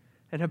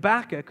 And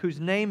Habakkuk, whose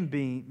name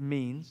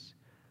means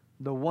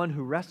the one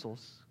who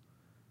wrestles,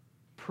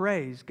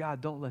 prays, God,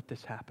 don't let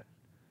this happen.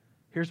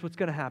 Here's what's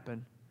going to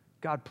happen.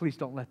 God, please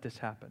don't let this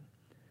happen.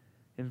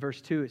 In verse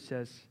 2 it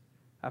says,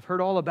 I've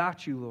heard all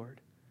about you, Lord.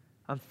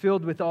 I'm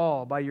filled with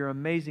awe by your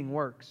amazing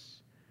works.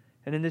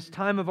 And in this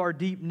time of our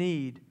deep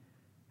need,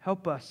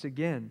 help us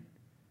again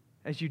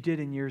as you did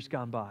in years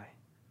gone by.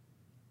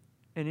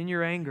 And in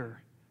your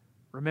anger,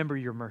 remember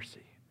your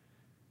mercy.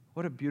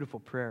 What a beautiful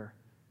prayer.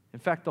 In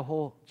fact, the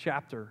whole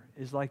chapter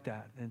is like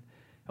that. And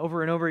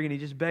over again, he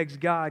just begs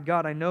God,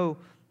 God, I know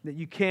that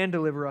you can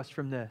deliver us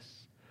from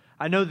this.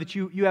 I know that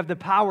you have the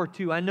power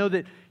to. I know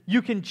that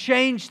you can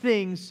change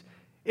things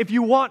if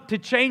you want to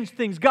change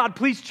things. God,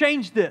 please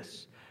change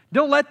this.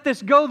 Don't let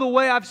this go the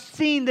way I've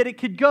seen that it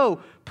could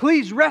go.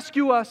 Please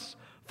rescue us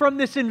from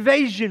this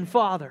invasion,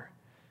 Father.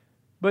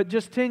 But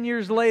just 10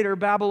 years later,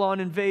 Babylon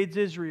invades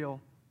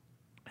Israel.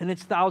 And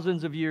it's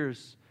thousands of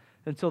years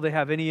until they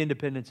have any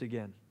independence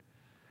again.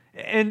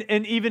 And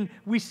even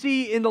we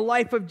see in the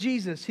life of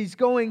Jesus, He's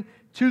going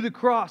to the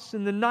cross,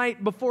 and the night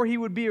he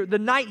would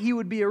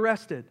be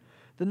arrested,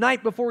 the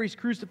night before He's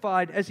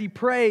crucified, as He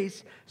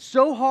prays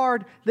so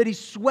hard that He's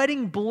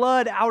sweating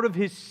blood out of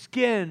His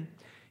skin,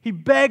 He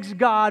begs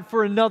God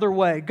for another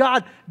way.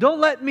 God,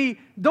 don't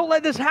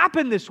let this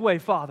happen this way,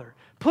 Father.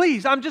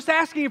 Please, I'm just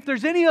asking if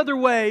there's any other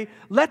way,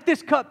 let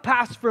this cup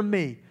pass from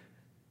me.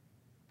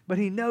 But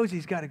He knows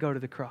He's got to go to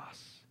the cross.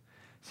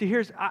 See,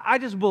 I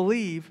just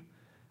believe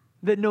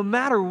that no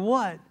matter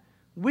what,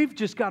 we've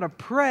just got to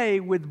pray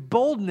with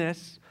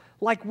boldness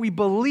like we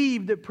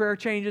believe that prayer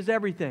changes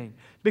everything,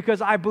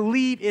 because I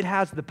believe it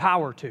has the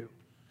power to.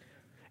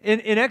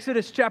 In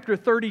Exodus chapter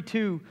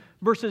 32,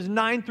 verses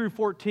 9 through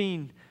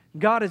 14,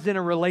 God is in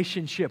a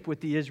relationship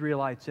with the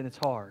Israelites, and it's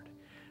hard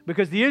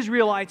because the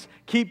Israelites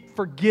keep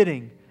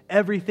forgetting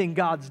everything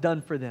God's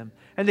done for them.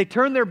 And they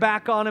turn their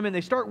back on Him and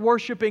they start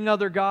worshiping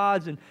other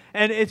gods. And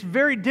it's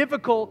very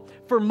difficult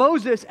for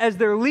Moses as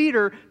their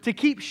leader to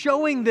keep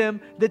showing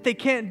them that they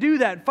can't do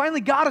that.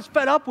 Finally, God is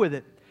fed up with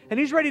it. And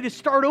He's ready to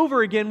start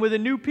over again with a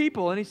new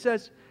people. And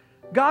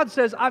God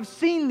says, I've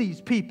seen these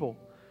people,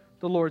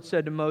 the Lord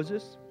said to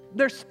Moses.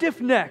 They're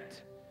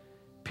stiff-necked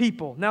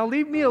people. Now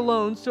leave me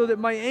alone so that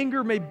my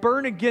anger may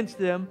burn against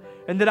them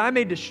and that I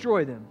may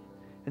destroy them.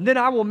 And then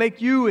I will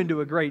make you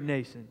into a great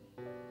nation.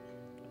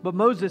 But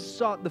Moses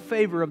sought the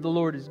favor of the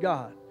Lord his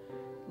God.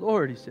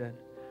 Lord, he said,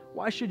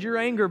 why should your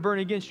anger burn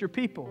against your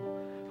people,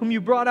 whom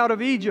you brought out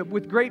of Egypt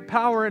with great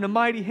power and a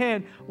mighty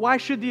hand? Why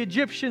should the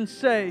Egyptians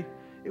say,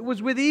 it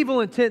was with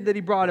evil intent that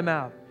He brought them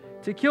out,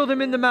 to kill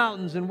them in the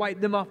mountains and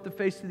wipe them off the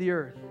face of the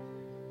earth?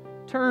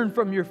 Turn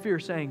from your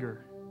fierce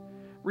anger.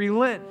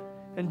 Relent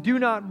and do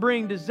not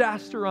bring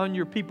disaster on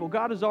your people.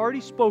 God has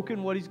already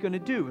spoken what He's going to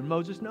do, and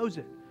Moses knows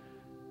it.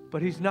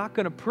 But he's not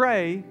going to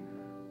pray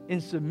in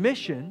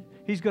submission.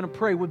 He's going to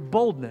pray with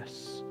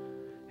boldness.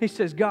 He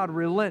says, God,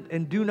 relent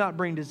and do not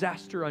bring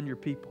disaster on your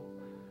people.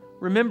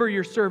 Remember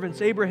your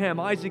servants, Abraham,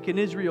 Isaac, and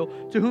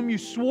Israel, to whom you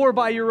swore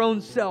by your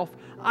own self,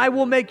 I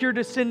will make your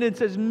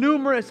descendants as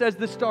numerous as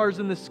the stars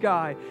in the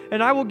sky,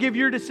 and I will give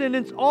your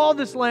descendants all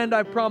this land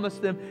I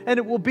promised them, and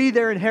it will be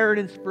their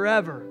inheritance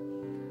forever.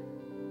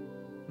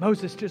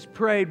 Moses just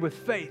prayed with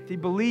faith. He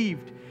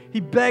believed. He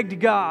begged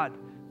God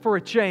for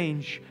a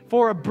change,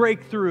 for a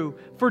breakthrough,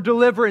 for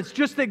deliverance,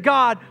 just that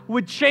God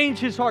would change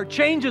his heart,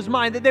 change his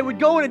mind, that they would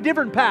go in a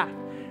different path.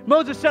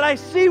 Moses said, I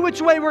see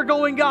which way we're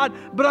going, God,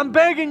 but I'm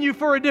begging you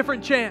for a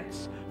different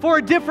chance, for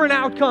a different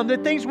outcome,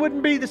 that things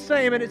wouldn't be the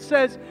same. And it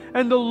says,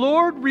 and the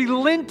Lord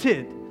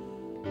relented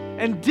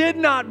and did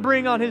not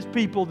bring on His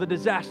people the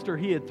disaster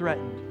He had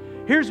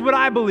threatened. Here's what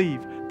I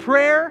believe.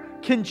 Prayer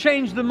can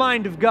change the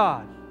mind of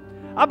God.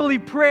 I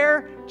believe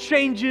prayer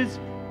changes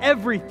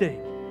everything.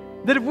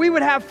 That if we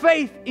would have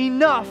faith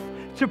enough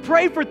to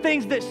pray for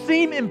things that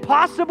seem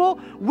impossible,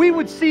 we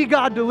would see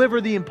God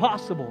deliver the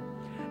impossible.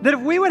 That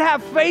if we would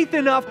have faith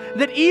enough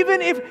that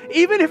even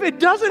if it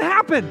doesn't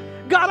happen,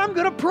 God, I'm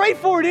going to pray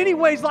for it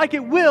anyways like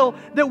it will,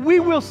 that we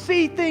will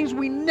see things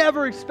we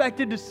never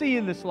expected to see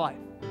in this life.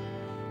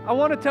 I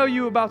want to tell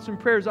you about some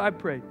prayers I've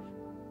prayed.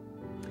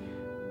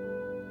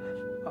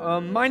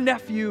 My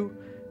nephew,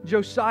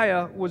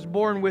 Josiah, was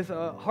born with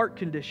a heart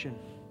condition.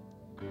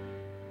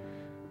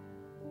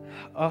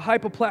 A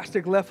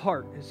hypoplastic left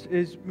heart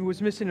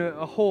was missing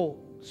a hole,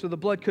 so the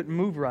blood couldn't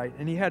move right.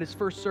 And he had his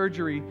first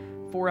surgery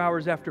 4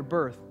 hours after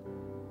birth.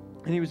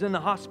 And he was in the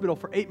hospital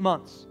for 8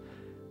 months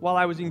while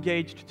I was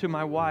engaged to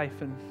my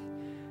wife. And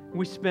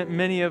we spent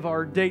many of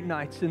our date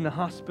nights in the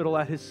hospital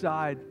at his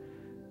side,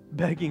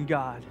 begging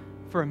God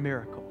for a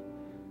miracle.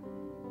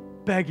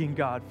 Begging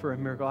God for a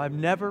miracle. I've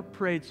never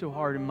prayed so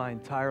hard in my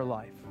entire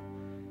life.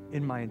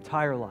 In my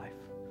entire life.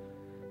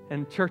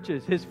 And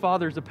churches, his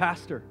father's a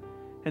pastor.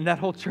 And that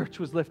whole church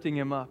was lifting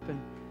him up. And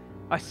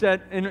I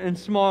sat in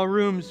small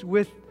rooms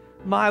with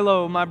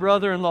Milo, my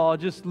brother-in-law,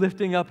 just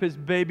lifting up his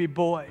baby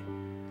boy,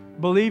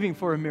 believing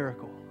for a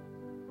miracle.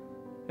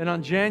 And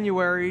on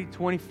January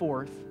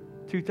 24th,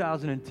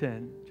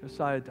 2010,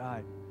 Josiah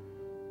died.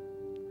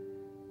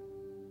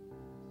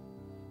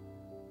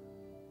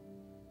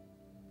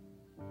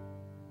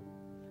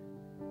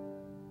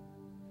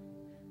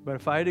 But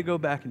if I had to go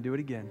back and do it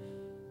again,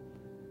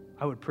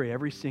 I would pray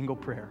every single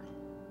prayer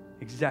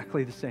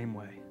exactly the same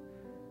way.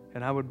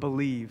 And I would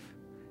believe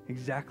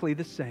exactly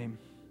the same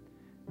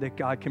that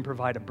God can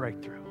provide a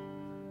breakthrough,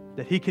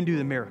 that He can do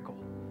the miracle,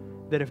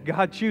 that if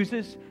God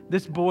chooses,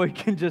 this boy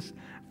can just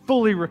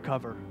fully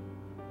recover.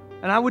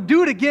 And I would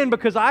do it again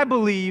because I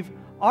believe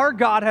our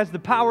God has the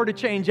power to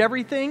change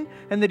everything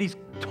and that He's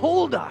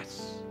told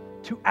us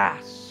to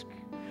ask.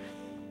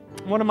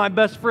 One of my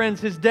best friends,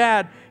 his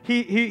dad,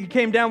 he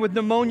came down with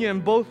pneumonia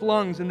in both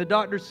lungs, and the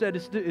doctor said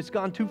it's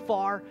gone too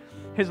far.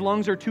 His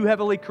lungs are too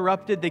heavily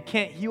corrupted. They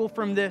can't heal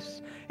from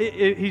this.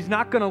 He's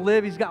not going to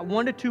live. He's got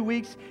 1 to 2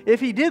 weeks.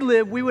 If he did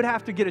live, we would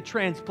have to get a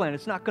transplant.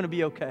 It's not going to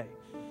be okay.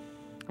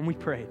 And we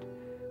prayed.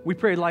 We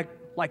prayed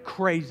like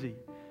crazy.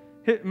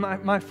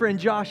 My friend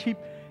Josh,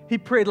 he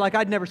prayed like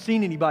I'd never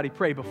seen anybody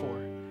pray before.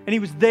 And And he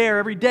was there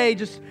every day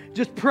just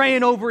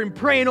praying over him,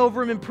 praying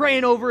over him, and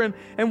praying over him.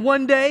 And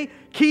one day,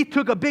 Keith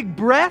took a big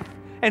breath,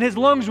 and his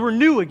lungs were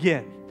new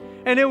again.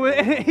 And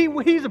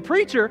he's a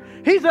preacher.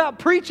 He's out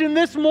preaching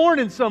this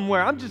morning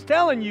somewhere. I'm just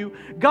telling you,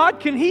 God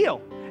can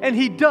heal, and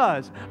He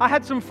does. I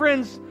had some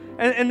friends,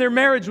 and their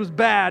marriage was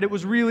bad. It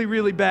was really,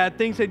 really bad.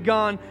 Things had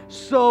gone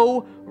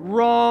so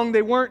wrong.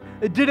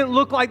 It didn't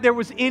look like there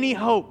was any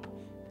hope.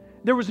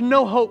 There was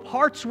no hope.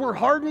 Hearts were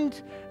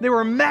hardened. They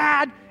were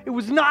mad. It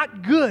was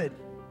not good.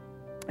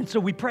 And so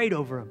we prayed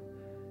over them.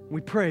 We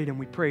prayed and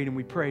we prayed and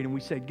we prayed, and we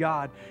said,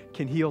 God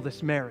can heal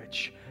this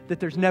marriage. That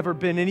there's never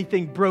been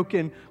anything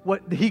broken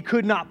what He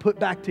could not put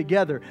back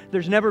together.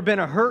 There's never been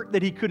a hurt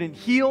that He couldn't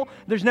heal.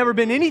 There's never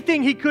been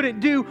anything He couldn't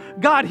do.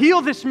 God,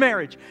 heal this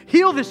marriage.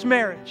 Heal this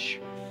marriage.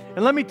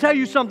 And let me tell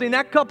you something,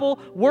 that couple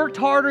worked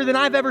harder than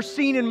I've ever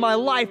seen in my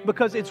life,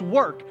 because it's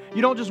work.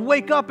 You don't just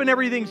wake up and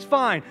everything's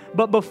fine.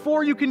 But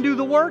before you can do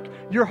the work,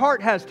 your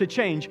heart has to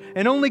change.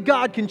 And only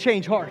God can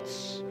change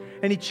hearts.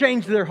 And He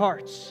changed their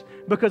hearts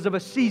because of a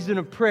season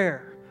of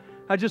prayer.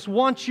 I just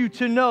want you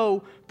to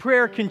know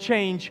prayer can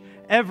change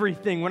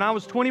everything. When I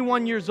was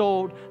 21 years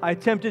old, I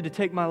attempted to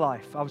take my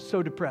life. I was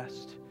so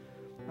depressed.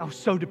 I was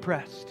so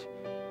depressed.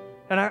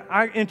 And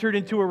I entered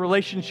into a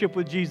relationship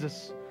with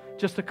Jesus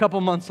just a couple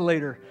months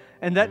later.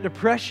 And that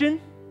depression,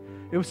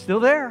 it was still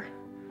there.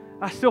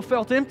 I still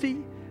felt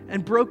empty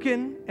and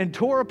broken and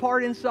tore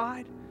apart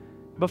inside.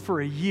 But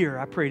for a year,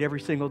 I prayed every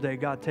single day,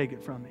 God, take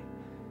it from me.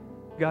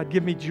 God,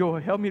 give me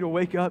joy. Help me to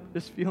wake up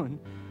just feeling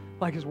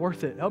like it's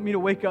worth it. Help me to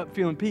wake up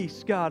feeling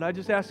peace. God, I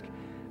just ask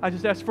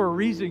for a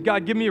reason.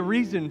 God, give me a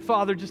reason.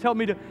 Father, just help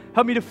me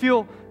to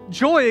feel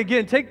joy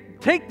again.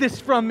 Take this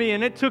from me.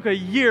 And it took a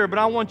year, but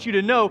I want you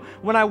to know,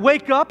 when I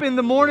wake up in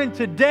the morning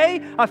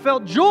today, I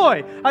felt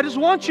joy. I just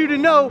want you to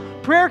know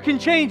prayer can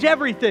change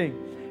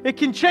everything. It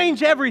can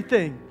change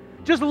everything.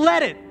 Just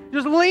let it.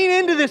 Just lean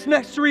into this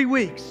next 3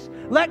 weeks.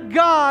 Let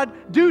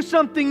God do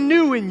something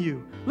new in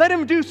you. Let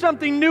Him do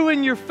something new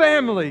in your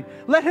family.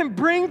 Let Him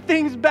bring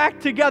things back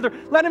together.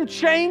 Let Him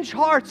change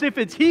hearts. If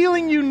it's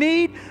healing you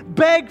need,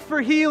 beg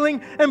for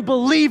healing and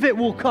believe it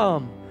will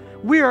come.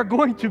 We are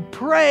going to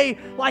pray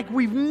like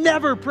we've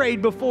never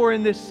prayed before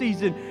in this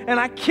season. And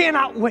I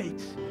cannot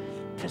wait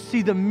to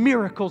see the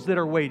miracles that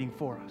are waiting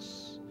for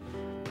us.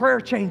 Prayer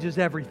changes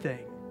everything.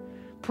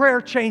 Prayer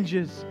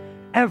changes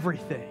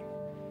everything.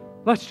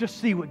 Let's just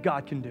see what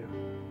God can do.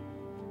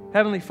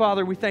 Heavenly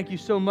Father, we thank You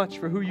so much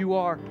for who You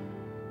are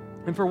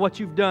and for what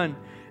You've done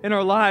in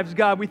our lives.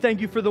 God, we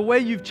thank You for the way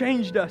You've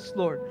changed us,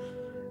 Lord.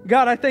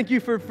 God, I thank You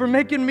for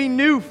making me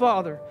new,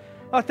 Father.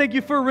 I thank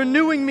You for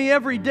renewing me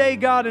every day,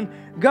 God. And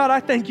God, I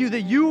thank You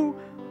that You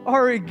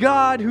are a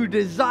God who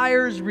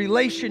desires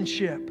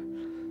relationship.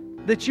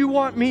 That You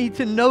want me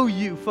to know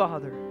You,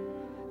 Father.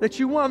 That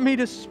You want me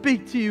to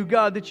speak to You,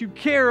 God. That You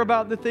care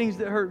about the things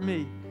that hurt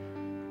me.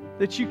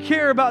 That You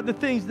care about the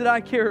things that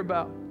I care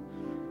about.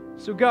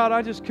 So God,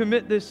 I just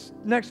commit this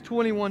next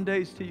 21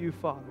 days to You,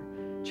 Father.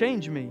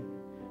 Change me.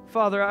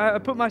 Father, I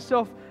put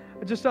myself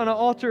just on an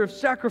altar of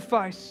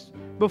sacrifice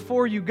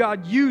before You.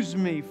 God, use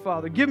me,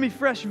 Father. Give me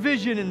fresh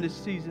vision in this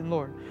season,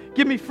 Lord.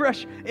 Give me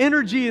fresh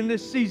energy in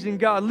this season,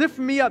 God. Lift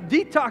me up.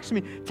 Detox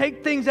me.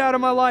 Take things out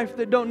of my life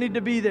that don't need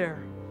to be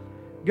there.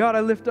 God,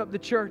 I lift up the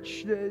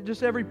church,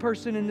 just every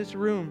person in this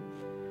room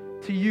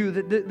to You,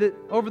 that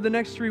over the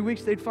next 3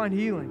 weeks they'd find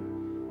healing.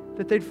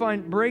 That they'd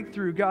find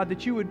breakthrough, God,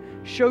 that You would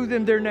show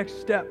them their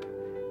next step,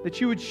 that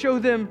You would show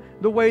them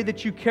the way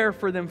that You care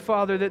for them,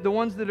 Father, that the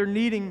ones that are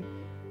needing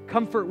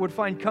comfort would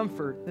find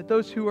comfort, that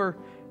those who are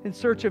in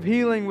search of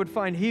healing would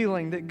find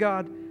healing, that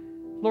God,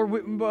 Lord,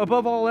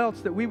 above all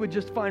else, that we would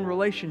just find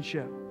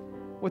relationship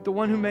with the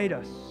one who made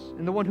us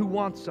and the one who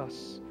wants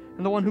us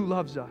and the one who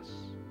loves us.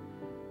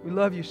 We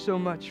love You so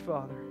much,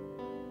 Father.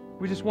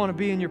 We just want to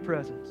be in Your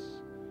presence.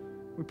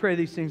 We pray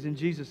these things in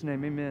Jesus'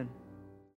 name, amen.